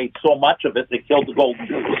and they made so much of it they killed the golden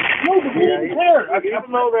goose. No, but who cares?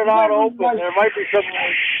 Even though they're not open, there might be some,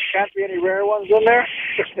 can't be any rare ones in there.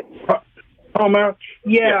 Oh, man.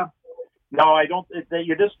 Yeah. No, I don't.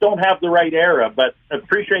 You just don't have the right era, but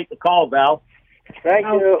appreciate the call, Val. Thank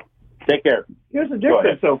you. Take care. Here's the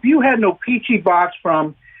difference, though. If you had no Peachy box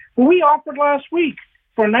from, well, we offered last week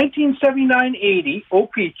for 1979-80,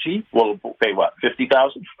 O-Pee-Chee. We'll pay what,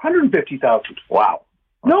 $50,000? $150,000. Wow.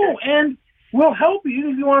 Okay. No, and we'll help you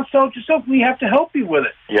if you want to sell it yourself. We have to help you with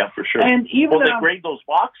it. Yeah, for sure. And even they grade those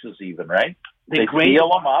boxes, even, right? They grade seal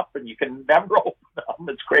them up, and you can never open them.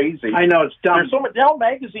 It's crazy. I know, it's dumb. There's so many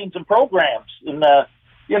magazines and programs, and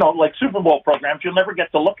like Super Bowl programs. You'll never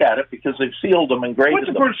get to look at it because they've sealed them and graded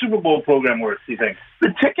them. What's the first Super Bowl program worth, do you think?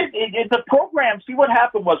 The ticket, the program, see what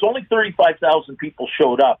happened was only 35,000 people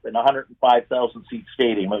showed up in a 105,000-seat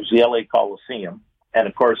stadium. It was the L.A. Coliseum. And,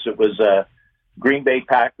 of course, it was Green Bay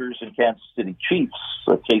Packers and Kansas City Chiefs,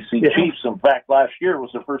 KC Chiefs. In fact, last year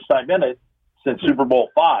was their first time in it since Super Bowl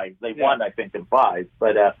V. They won, I think, in 5.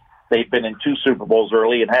 But they've been in 2 Super Bowls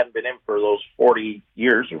early and hadn't been in for those 40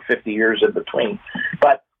 years or 50 years in between.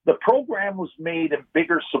 But the program was made in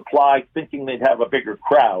bigger supply, thinking they'd have a bigger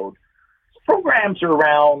crowd. Programs are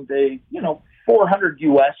around, 400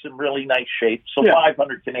 U.S. in really nice shape, so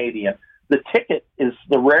 500 Canadian. The ticket is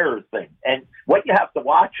the rarer thing. And what you have to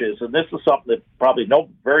watch is, and this is something that probably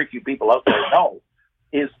very few people out there know,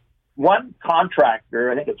 is one contractor,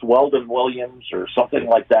 I think it's Weldon Williams or something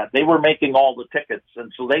like that, they were making all the tickets,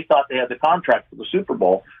 and so they thought they had the contract for the Super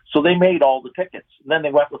Bowl, so they made all the tickets. And then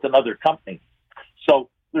they went with another company. So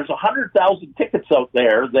there's 100,000 tickets out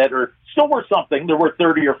there that are still worth something. They're worth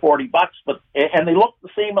 $30 or $40, and they look the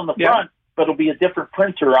same on the front, but it'll be a different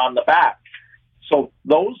printer on the back. So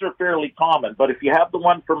those are fairly common. But if you have the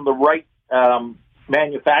one from the right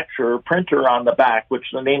manufacturer, printer on the back, which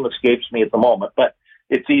the name escapes me at the moment, but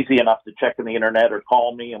it's easy enough to check on the internet or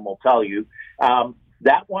call me and we'll tell you.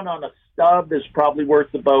 That one on a stub is probably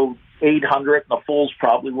worth about $800, and the full's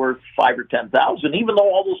probably worth $5,000 or $10,000. Even though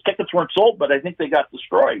all those tickets weren't sold, but I think they got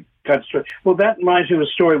destroyed. Well, that reminds me of a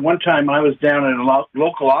story. One time I was down at a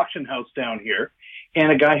local auction house down here,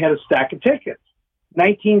 and a guy had a stack of tickets.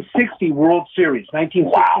 1960 World Series,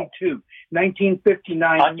 1962,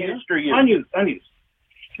 1959. Unused or used? Unused.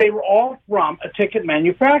 They were all from a ticket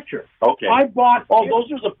manufacturer. Okay. I bought... Oh,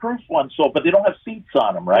 those are the proof ones, but they don't have seats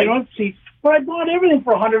on them, right? They don't have seats. But I bought everything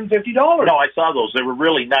for $150. No, I saw those. They were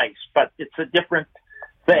really nice, but it's a different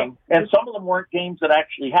thing. And some of them weren't games that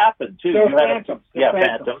actually happened, too. They're phantoms.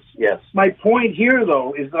 Phantoms, yes. My point here,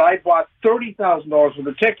 though, is that I bought $30,000 worth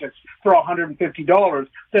of tickets for $150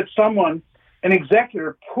 that someone, an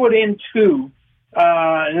executor, put into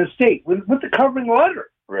an estate with the covering letter.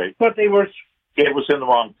 Right. But they were... It was in the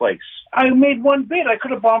wrong place. I made one bid. I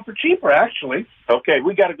could have bought for cheaper, actually. Okay,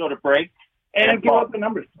 we got to go to break. And give out the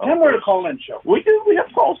numbers. Tell them where to call in, show. We do. We have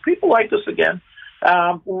calls. People like us again.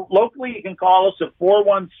 Locally, you can call us at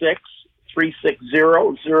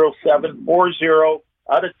 416-360-0740.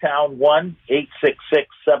 Out of town,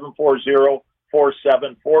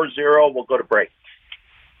 1-866-740-4740. We'll go to break.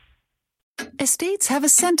 Estates have a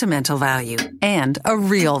sentimental value and a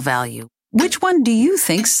real value. Which one do you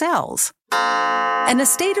think sells? An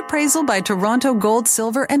estate appraisal by Toronto Gold,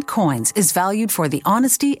 Silver, and Coins is valued for the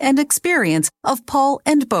honesty and experience of Paul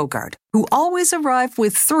and Bogart, who always arrive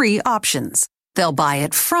with 3 options. They'll buy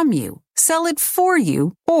it from you, sell it for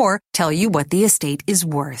you, or tell you what the estate is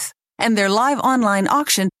worth. And their live online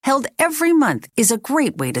auction held every month is a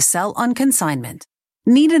great way to sell on consignment.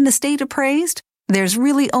 Need an estate appraised? There's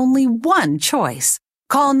really only one choice.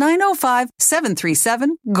 Call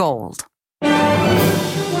 905-737-GOLD. Here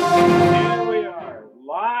we are,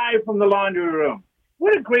 live from the laundry room.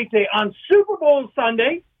 What a great day on Super Bowl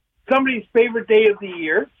Sunday, somebody's favorite day of the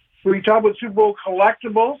year. We talk about Super Bowl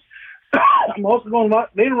collectibles. I'm also going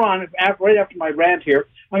later on, right after my rant here,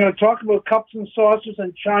 I'm going to talk about cups and saucers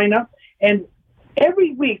and china. And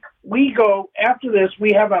Every week we go, after this,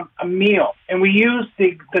 we have a meal, and we use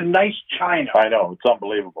the nice china. I know. It's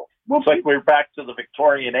unbelievable. Well, it's like we're back to the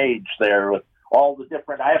Victorian age there with all the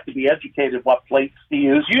different, I have to be educated what plates to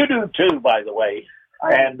use. You do too, by the way.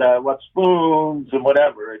 And what spoons and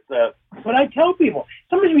whatever. It's But I tell people,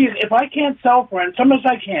 sometimes if I can't sell for it, sometimes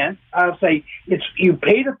I can, I'll say, you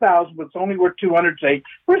paid $1,000, but it's only worth $200 today,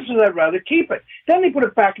 versus I'd rather keep it. Then they put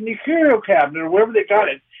it back in the curio cabinet or wherever they got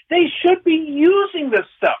it. They should be using this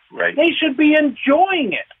stuff. Right. They should be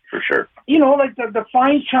enjoying it. For sure. You know, like the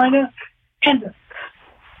fine china. And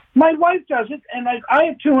my wife does it, and I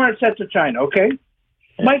have 200 sets of china, okay?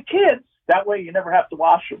 Yeah. My kids. That way you never have to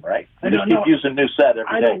wash them, right? You just keep using a new set every day.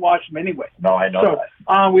 I don't wash them anyway. No, I know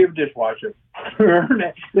that. We have a dishwasher.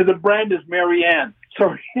 The brand is Mary Ann.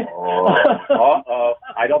 Sorry. Uh-oh.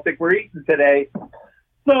 I don't think we're eating today.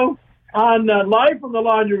 So, on Live from the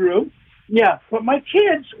Laundry Room, yeah, but my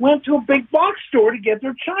kids went to a big box store to get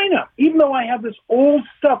their china, even though I have this old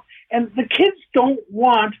stuff. And the kids don't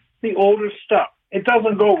want the older stuff. It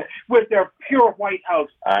doesn't go with their pure white house.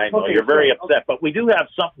 I know, you're very upset. But we do have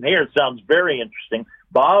something here. It sounds very interesting.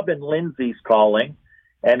 Bob and Lindsay's calling,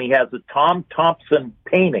 and he has a Tom Thompson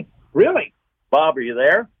painting. Really? Bob, are you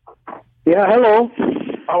there? Yeah, hello.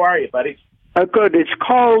 How are you, buddy? Good. It's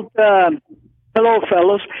called, hello,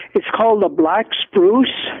 fellas. It's called the Black Spruce.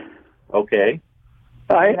 Okay.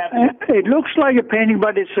 It looks like a painting,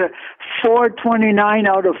 but it's a 429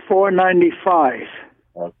 out of 495.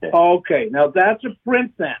 Okay. Now that's a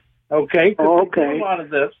print then. Okay. Okay. A lot of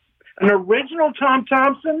this. An original Tom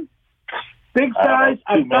Thompson, big size.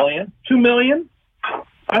 $2 million. $2 million.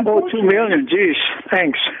 Oh, $2 million. Geez,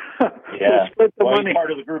 thanks. Yeah. Split the well, money. He's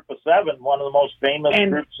part of the group of seven, one of the most famous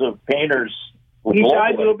groups of painters. He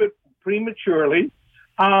died a little bit prematurely.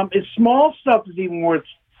 His small stuff is even worth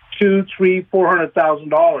 $200,000, $300,000,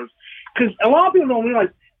 $400,000. Because a lot of people don't realize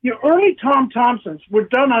the early Tom Thompsons were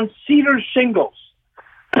done on cedar shingles.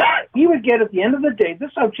 He would get, at the end of the day, this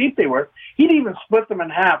is how cheap they were, he'd even split them in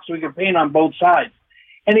half so he could paint on both sides.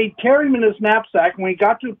 And he'd carry them in his knapsack, and when he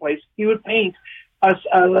got to a place, he would paint a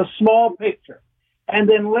small picture. And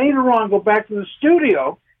then later on, go back to the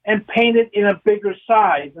studio and paint it in a bigger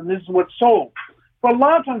size, and this is what sold. But a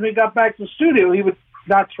lot of times when he got back to the studio, he would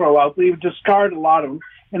not throw out, but he would discard a lot of them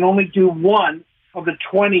and only do one of the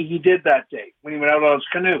 20 he did that day when he went out on his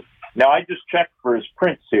canoe. Now, I just checked for his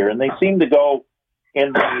prints here, and they seem to go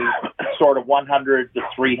in the sort of $100 to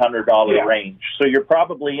 $300 range. So you're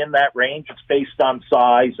probably in that range. It's based on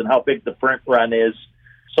size and how big the print run is.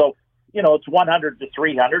 So, you know, it's $100 to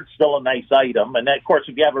 $300, still a nice item. And then, of course,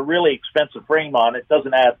 if you have a really expensive frame on it,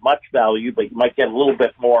 doesn't add much value, but you might get a little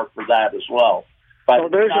bit more for that as well. But so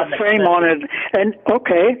there's a frame on it. And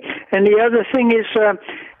okay. And the other thing is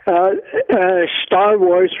Star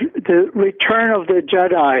Wars, The Return of the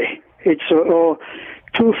Jedi. It's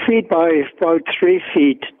 2 feet by about 3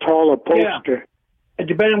 feet tall, a poster. Yeah.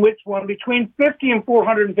 Depending on which one, between $50 and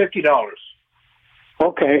 $450.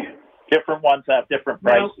 Okay. Different ones have different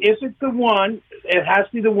prices. Now, if it's the one, it has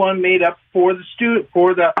to be the one made up for the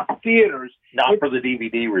theaters. Not for the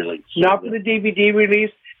DVD release. Not for the DVD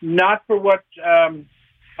release. Not for what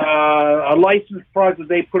a licensed product that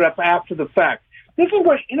they put up after the fact. This is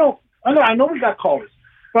what, you know, I know we got callers,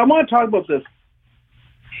 but I want to talk about this.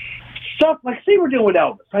 Stuff, like, say we're doing with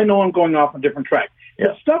Elvis. I know I'm going off on a different track. Yeah.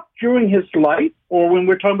 The stuff during his life, or when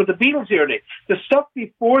we're talking about the Beatles here today, the stuff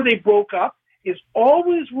before they broke up is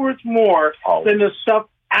always worth more than the stuff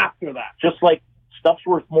after that. Just like stuff's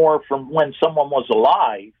worth more from when someone was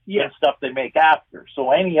alive than stuff they make after.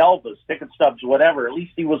 So any Elvis, ticket stubs, whatever, at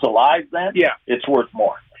least he was alive then, it's worth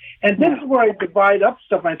more. And this is where I divide up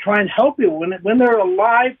stuff. I try and help you. When they're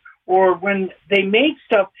alive or when they made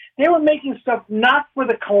stuff, they were making stuff not for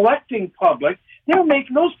the collecting public. They were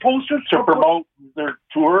making those posters to promote their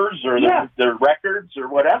tours or their records or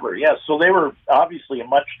whatever. Yes, so they were obviously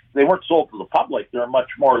they weren't sold to the public. They're a much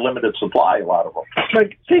more limited supply, a lot of them.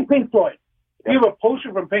 Like, say Pink Floyd. You have a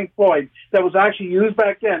poster from Pink Floyd that was actually used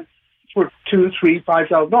back then for $2,000, $3,000,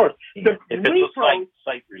 $5,000. If it's a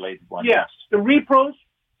site-related one. Yes. The repros,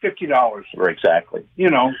 $50. Exactly. You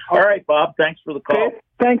know. All right, Bob. Thanks for the call. Okay.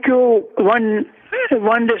 Thank you. When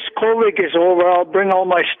this COVID is over, I'll bring all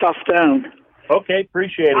my stuff down. Okay,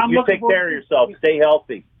 appreciate it. You take care of yourself. Stay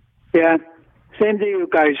healthy. Yeah. Same to you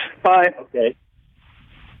guys. Bye. Okay.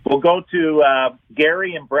 We'll go to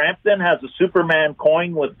Gary in Brampton, has a Superman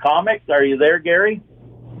coin with comics. Are you there, Gary?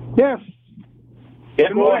 Yes.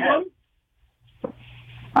 Go ahead.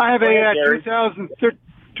 I have a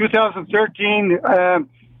 2013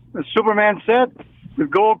 Superman set with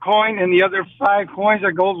gold coin and the other 5 coins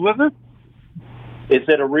that goes with it. Is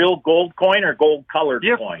it a real gold coin or gold-colored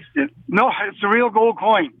coin? No, it's a real gold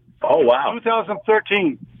coin. Oh, wow.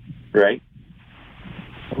 2013. Right.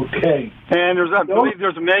 Okay. And I believe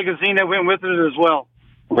there's a magazine that went with it as well.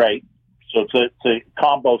 Right. So it's a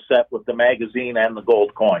combo set with the magazine and the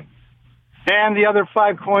gold coin. And the other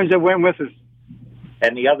 5 coins that went with it.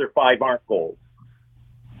 And the other 5 aren't gold.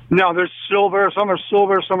 No, there's silver. Some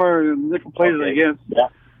are nickel plated, I guess. Yeah.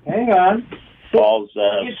 Hang on. Paul's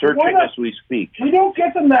searching as we speak. We don't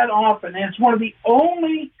get them that often, and it's one of the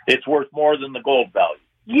only... It's worth more than the gold value.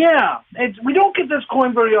 Yeah, we don't get this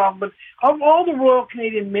coin very often, but of all the Royal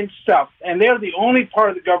Canadian Mint stuff, and they're the only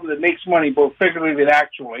part of the government that makes money, both figuratively and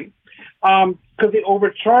actually, because they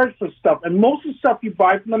overcharge for stuff, and most of the stuff you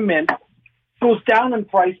buy from the Mint goes down in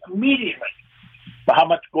price immediately. But how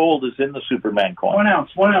much gold is in the Superman coin? 1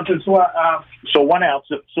 ounce. 1 ounce is what? So 1 ounce.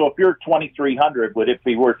 So if you're 2,300, would it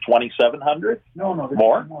be worth 2,700? No,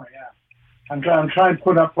 more. More, yeah. I'm trying to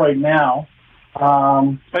put up right now.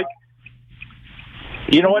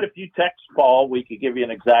 You know what? If you text Paul, we could give you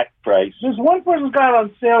an exact price. There's one person's got it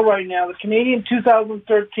on sale right now. The Canadian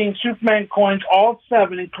 2013 Superman coins, all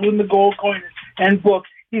 7, including the gold coin and book.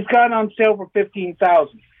 He's got it on sale for $15,000.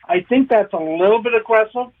 I think that's a little bit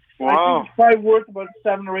aggressive. Wow. I think it's probably worth about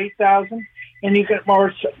 $7,000 or $8,000, and you get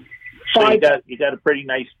more. So you got a pretty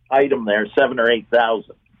nice item there, $7,000 or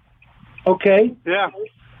 $8,000. Okay. Yeah.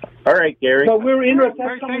 All right, Gary. So we're interested.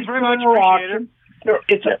 Thanks very much. Appreciate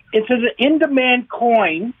it. It's an in-demand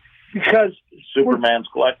coin because Superman's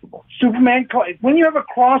collectible. Superman. When you have a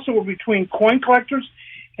crossover between coin collectors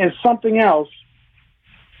and something else,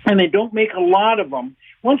 and they don't make a lot of them,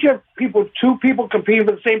 once you have two people competing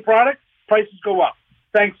for the same product, prices go up.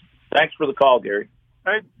 Thanks. Thanks for the call, Gary.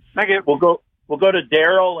 All right. Thank you. We'll go to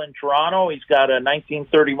Daryl in Toronto. He's got a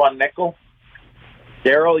 1931 nickel.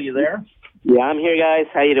 Daryl, you there? Yeah, I'm here, guys.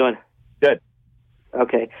 How you doing? Good.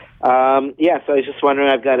 Okay. So I was just wondering,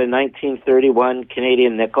 I've got a 1931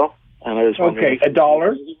 Canadian nickel. And I was wondering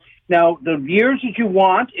 $1. Now, the years that you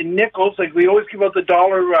want in nickels, like we always give out the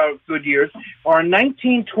dollar good years, are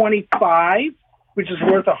 1925, which is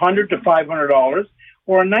worth $100 to $500,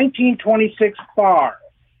 or a 1926 FAR.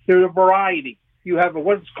 There's a variety. You have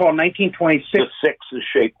what's called 1926. The 6 is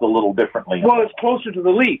shaped a little differently. Well, it's closer to the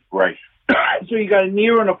leaf. Right. So you got a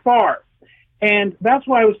near and a far. And that's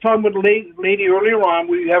why I was talking with the lady earlier on,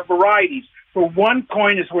 where you have varieties. For one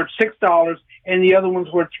coin is worth $6, and the other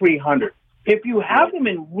one's worth $300. If you have them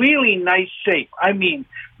in really nice shape, I mean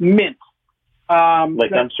mint.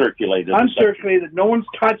 Like uncirculated. Uncirculated, no one's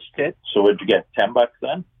touched it. So would you get $10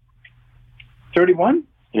 then? 31?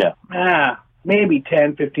 Yeah. Maybe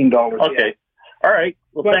 $10, $15. Okay. Yeah. All right.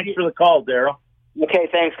 Well, thanks for the call, Daryl. Okay,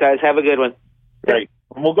 thanks, guys. Have a good one. Great.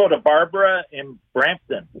 And we'll go to Barbara in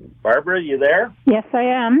Brampton. Barbara, you there? Yes, I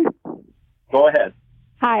am. Go ahead.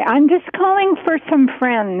 Hi, I'm just calling for some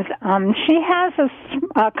friends. She has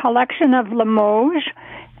a collection of Limoges,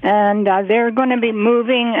 and they're going to be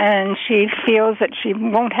moving, and she feels that she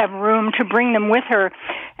won't have room to bring them with her.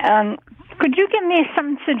 Could you give me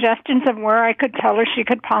some suggestions of where I could tell her she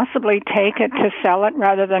could possibly take it to sell it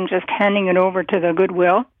rather than just handing it over to the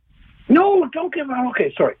Goodwill? No, don't give her.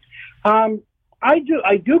 Okay, sorry. I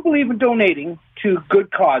do believe in donating to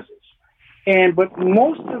good causes. But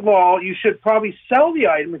most of all, you should probably sell the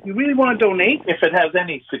item if you really want to donate. If it has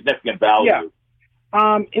any significant value.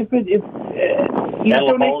 Yeah. If you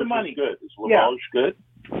donate the money. Is good. Is Limoges good?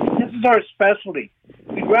 This is our specialty.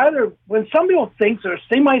 We'd rather, when some people think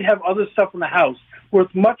they might have other stuff in the house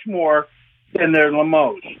worth much more than their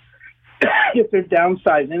Limoges. If they're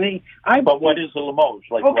downsizing. But what is a Limoges?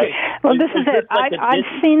 Well, this is it.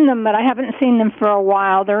 I've seen them, but I haven't seen them for a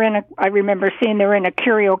while. I remember seeing they're in a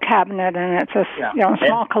curio cabinet, and it's a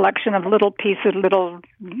small collection of little pieces, little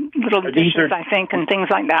dishes, I think, and things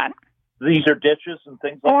like that. These are dishes and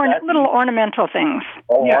things like that? Little ornamental things.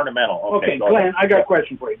 Oh, yeah. Ornamental. Okay, Glenn, I got a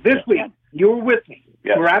question for you. This week, you were with me.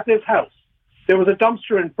 Yeah. We were at this house. There was a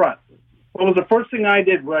dumpster in front. What was the first thing I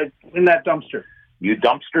did right in that dumpster? You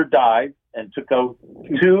dumpster dived and took out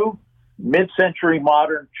 2 mid-century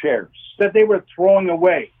modern chairs that they were throwing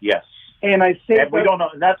away. Yes. And I said, we don't know,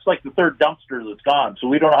 and that's like the 3rd dumpster that's gone. So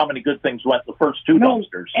we don't know how many good things went in the first 2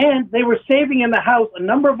 dumpsters. And they were saving in the house a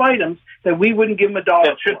number of items that we wouldn't give them $1.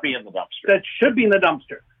 That should be in the dumpster. That should be in the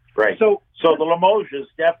dumpster. Right. So the Limoges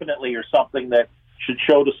definitely are something that should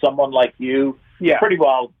show to someone like you. Yeah. Pretty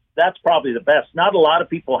well. That's probably the best. Not a lot of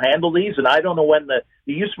people handle these, and I don't know when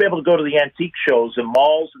you used to be able to go to the antique shows and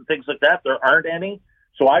malls and things like that. There aren't any.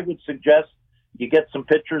 So I would suggest you get some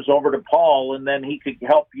pictures over to Paul, and then he could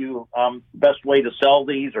help you best way to sell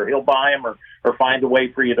these, or he'll buy them, or find a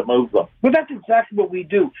way for you to move them. Well, that's exactly what we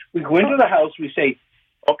do. We go into the house, we say,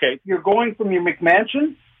 okay, you're going from your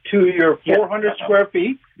McMansion to your 400 square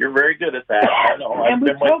feet. You're very good at that. I know. I've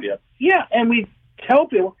been with you. Yeah, and we tell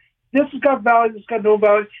people, this has got value, this has got no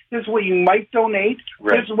value, this is what you might donate,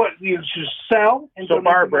 this is what you should sell. And so,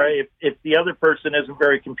 Barbara, if the other person isn't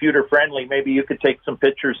very computer-friendly, maybe you could take some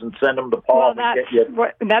pictures and send them to Paul.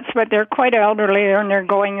 Well, that's what they're quite elderly, and they're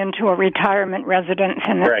going into a retirement residence.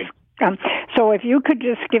 And right. So if you could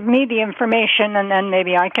just give me the information, and then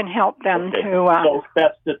maybe I can help them to... So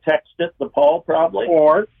best to text it to Paul, probably?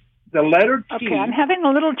 Or the letter T. Okay, I'm having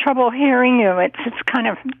a little trouble hearing you. It's kind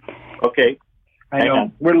of... Okay. I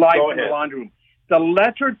know. We're live in the laundry room. The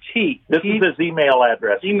letter T. This is his email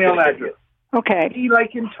address. Email address. Okay. T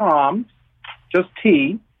like in Tom, just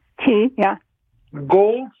T. T, yeah.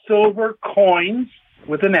 Gold, silver coins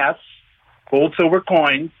with an S. Gold, silver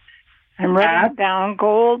coins. I'm writing it down.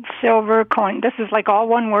 Gold, silver coin. This is like all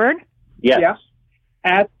one word? Yes.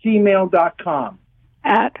 At gmail.com.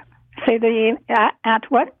 At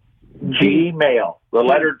what? Gmail. The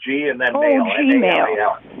letter G and then mail.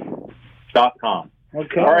 Gmail.com.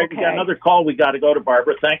 Okay. All right, we got another call. We got to go to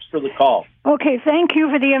Barbara. Thanks for the call. Okay, thank you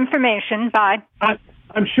for the information. Bye.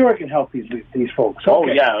 I'm sure I can help these folks. Okay. Oh,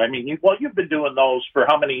 yeah. I mean, you've been doing those for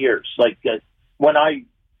how many years? Like,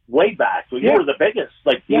 way back, you were the biggest,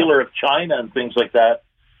 dealer of China and things like that.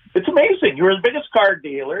 It's amazing. You were the biggest card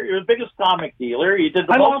dealer. You were the biggest comic dealer. You did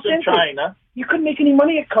the most in China. You couldn't make any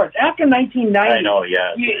money at cards. After 1990, I know,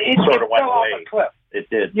 yeah. It sort of went away. Off a cliff. It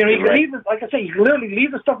did. You can leave it, like I say, you can literally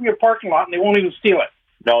leave the stuff in your parking lot and they won't even steal it.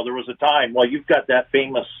 No, there was a time. Well, you've got that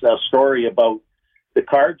famous story about the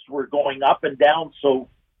cards were going up and down so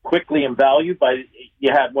quickly in value.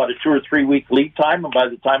 You had, a 2 or 3 week lead time, and by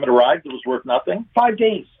the time it arrived, it was worth nothing? 5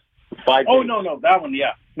 days. 5 days. Oh, no, that one,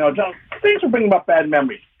 yeah. No, things are bringing up bad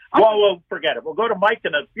memories. Well, forget it. We'll go to Mike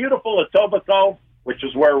in a beautiful Etobicoke, which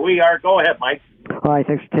is where we are. Go ahead, Mike. Hi,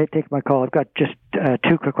 thanks for taking my call. I've got just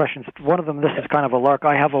 2 quick questions. One of them, this is kind of a lark.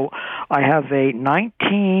 I have a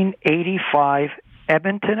 1985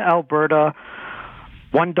 Edmonton, Alberta,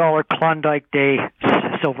 $1 Klondike Day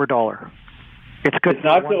silver dollar. It's good. It's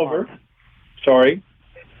not silver. Sorry.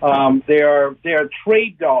 They are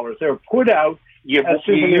trade dollars. They're put out. You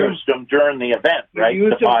used them during the event, right? You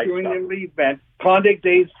used them during the event. Klondike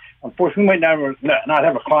Days, unfortunately, we might not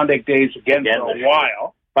have a Klondike Days again for a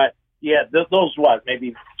while. But, yeah, those,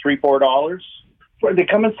 maybe $3, $4? They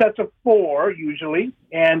come in sets of 4, usually,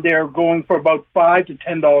 and they're going for about $5 to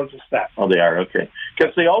 $10 a set. Oh, they are? Okay.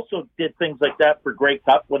 Because they also did things like that for Grey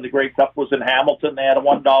Cup. When the Grey Cup was in Hamilton, they had a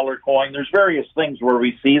 $1 coin. There's various things where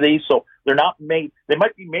we see these. So they're not made, they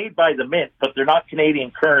might be made by the mint, but they're not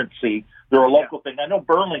Canadian currency. They're a local thing. I know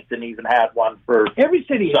Burlington even had one for... Every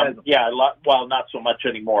city has them. Yeah, well, not so much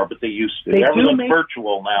anymore, but they used to. Everything's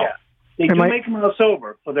virtual now. Yeah. They do make them in the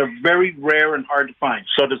silver, but they're very rare and hard to find.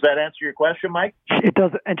 So does that answer your question, Mike? It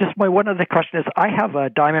does. And just my one other question is, I have a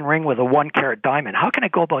diamond ring with a 1-carat diamond. How can I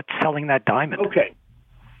go about selling that diamond? Okay.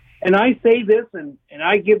 And I say this, and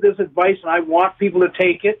I give this advice, and I want people to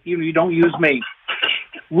take it. You don't use me.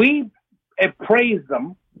 We appraise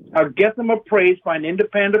them, or get them appraised by an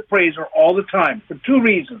independent appraiser all the time for 2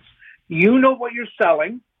 reasons. You know what you're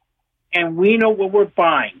selling, and we know what we're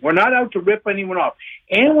buying. We're not out to rip anyone off.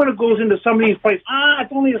 And when it goes into somebody's place,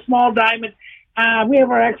 it's only a small diamond. We have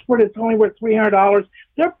our expert, it's only worth $300.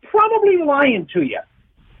 They're probably lying to you.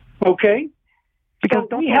 Okay? Because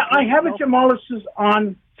I have a gemologist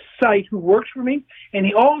on site who works for me,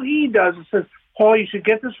 and all he does is says, Paul, you should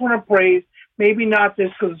get this one appraised. Maybe not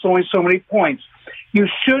this because it's only so many points. You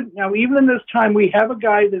should, now even in this time, we have a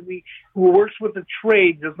guy who works with the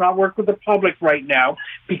trade, does not work with the public right now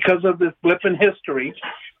because of this blip in history.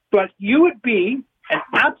 But you would be an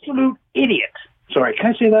absolute idiot. Sorry,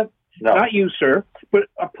 can I say that? No. Not you, sir. But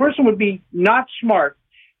a person would be not smart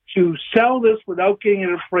to sell this without getting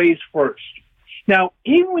it appraised first. Now,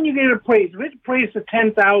 even when you get it appraised, if it's appraised at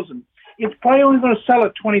 $10,000, it's probably only going to sell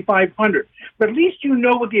at $2,500. But at least you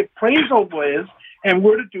know what the appraisal is and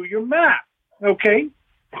where to do your math. Okay?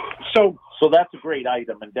 So that's a great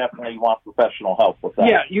item, and definitely you want professional help with that.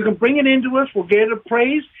 Yeah, you can bring it into us. We'll get it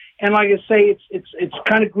appraised. And like I say, it's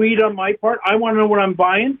kind of greed on my part. I want to know what I'm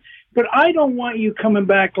buying. But I don't want you coming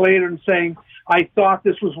back later and saying, I thought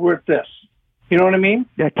this was worth this. You know what I mean?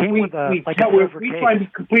 Yeah, it came with we try to be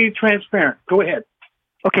completely transparent. Go ahead.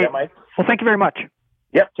 Okay. Yeah, Mike. Well, thank you very much.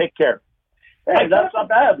 Yep, take care. Hey, that's not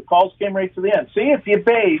bad. The calls came right to the end. See, if you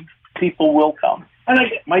bathe, people will come. And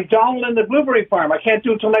my Donald and the blueberry farm, I can't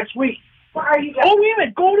do it till next week. Oh, wait a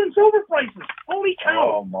minute. Gold and silver prices. Holy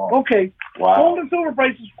cow. Okay. Wow. Gold and silver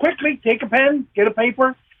prices. Quickly, take a pen, get a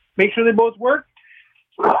paper, make sure they both work.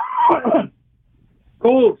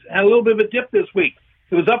 Gold had a little bit of a dip this week.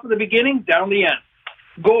 It was up at the beginning, down the end.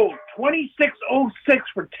 Gold, 26.06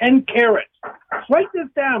 for 10 carats. Write this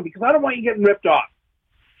down because I don't want you getting ripped off.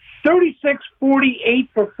 36.48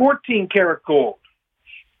 for 14 karat gold.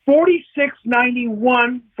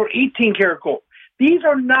 46.91 for 18 karat gold. These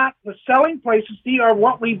are not the selling prices. These are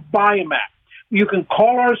what we buy them at. You can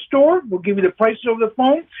call our store. We'll give you the prices over the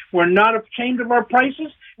phone. We're not ashamed of our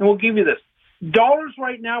prices, and we'll give you this. Dollars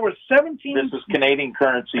right now are 17. This is Canadian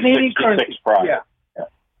currency, Canadian 66 currency. price. Yeah.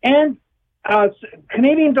 And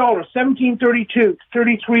Canadian dollar, 17.32,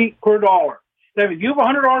 33 per dollar. Now, if you have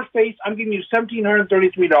 $100 face, I'm giving you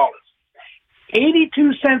 $1,733.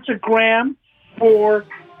 82 cents a gram for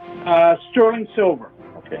sterling silver.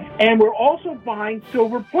 Okay. And we're also buying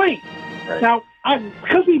silver plate. Right. Now,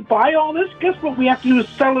 because we buy all this, guess what we have to do is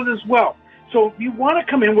sell it as well. So if you want to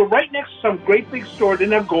come in, we're right next to some great big store that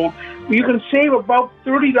have gold. You can save about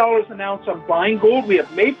 $30 an ounce on buying gold. We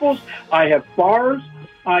have maples. I have bars.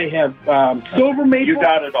 I have silver maple. You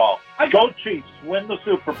got it all. Go Chiefs. Win the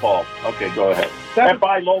Super Bowl. Okay, go ahead. And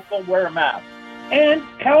buy local, wear a mask. And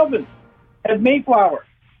Calvin at Mayflower.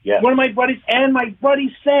 Yes. One of my buddies, and my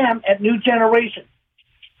buddy Sam at New Generation.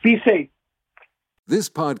 Be safe. This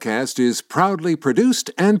podcast is proudly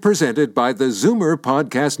produced and presented by the Zoomer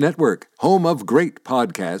Podcast Network, home of great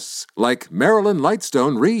podcasts like Marilyn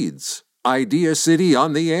Lightstone Reads, Idea City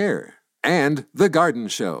on the Air, and The Garden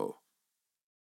Show.